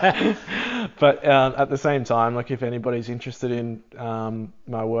 But at the same time, like if anybody's interested in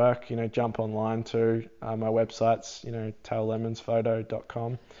my work, you know, jump online to my website's, you know,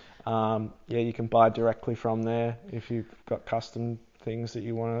 tallemmonsphoto.com. Yeah, you can buy directly from there. If you've got custom things that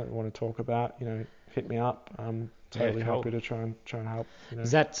you want to talk about, you know, hit me up. I'm totally happy to try and help. You know.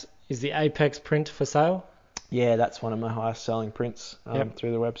 Is the Apex print for sale? Yeah, that's one of my highest selling prints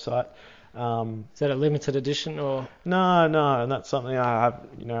through the website. Is that a limited edition or? No, and that's something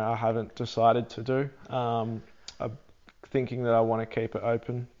I haven't decided to do. I'm thinking that I want to keep it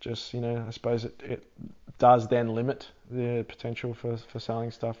open. Just, you know, I suppose it does then limit the potential for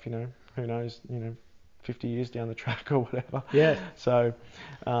selling stuff. You know, who knows? You know, 50 years down the track or whatever. Yeah. So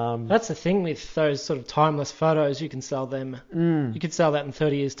that's the thing with those sort of timeless photos. You can sell them. You could sell that in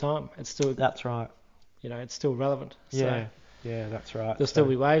 30 years' time. It's still. That's right. You know, it's still relevant. Yeah. Yeah, that's right. There'll still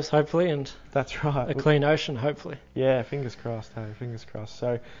be waves, hopefully, and that's right. a clean ocean, hopefully. Yeah, fingers crossed. Hey, fingers crossed.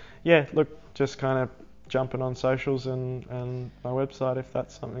 So, yeah, look, just kind of jumping on socials and my website if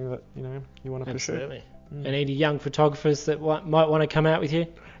that's something that, you know, you want to pursue. Absolutely. And any young photographers that might want to come out with you?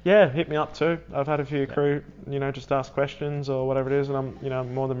 Yeah, hit me up too. I've had a few crew, you know, just ask questions or whatever it is, and I'm, you know,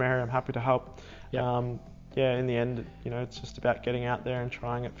 more the merrier. I'm happy to help. Yep. Yeah, in the end, you know, it's just about getting out there and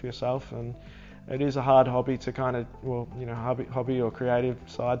trying it for yourself. And it is a hard hobby to kind of, well, you know, hobby or creative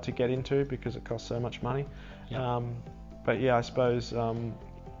side to get into because it costs so much money. Yep. But yeah, I suppose,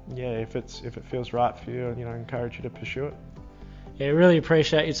 yeah, if it feels right for you, you know, I encourage you to pursue it. Yeah, really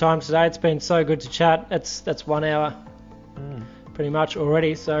appreciate your time today. It's been so good to chat. That's 1 hour pretty much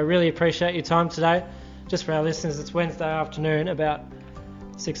already. So I really appreciate your time today. Just for our listeners, it's Wednesday afternoon, about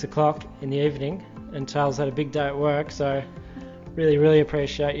 6 o'clock in the evening, and Charles had a big day at work. So really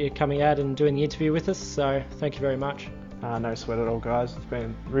appreciate you coming out and doing the interview with us. So thank you very much. No sweat at all, guys. It's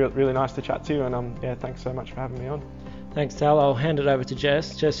been really nice to chat to you, and yeah, thanks so much for having me on. Thanks, Tal. I'll hand it over to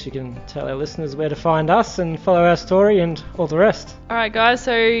Jess. Jess, you can tell our listeners where to find us and follow our story and all the rest. All right, guys.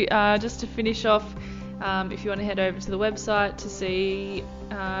 So just to finish off, if you want to head over to the website to see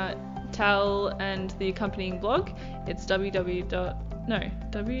Tal and the accompanying blog, it's www.tallemons.com.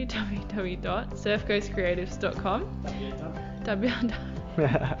 www.surfcoastcreatives.com. www.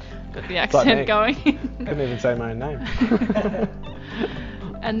 Got the It's like me. accent going. Couldn't even say my own name.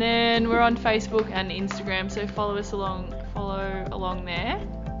 And then we're on Facebook and Instagram, so follow along there.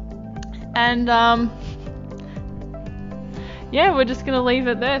 And yeah, we're just gonna leave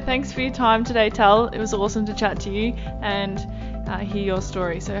it there. Thanks for your time today, Tal. It was awesome to chat to you and hear your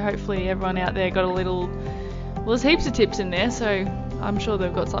story. So hopefully everyone out there got well, there's heaps of tips in there, so I'm sure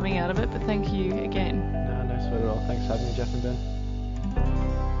they've got something out of it. But thank you again. No sweat at all. Thanks for having me, Jeff and Ben.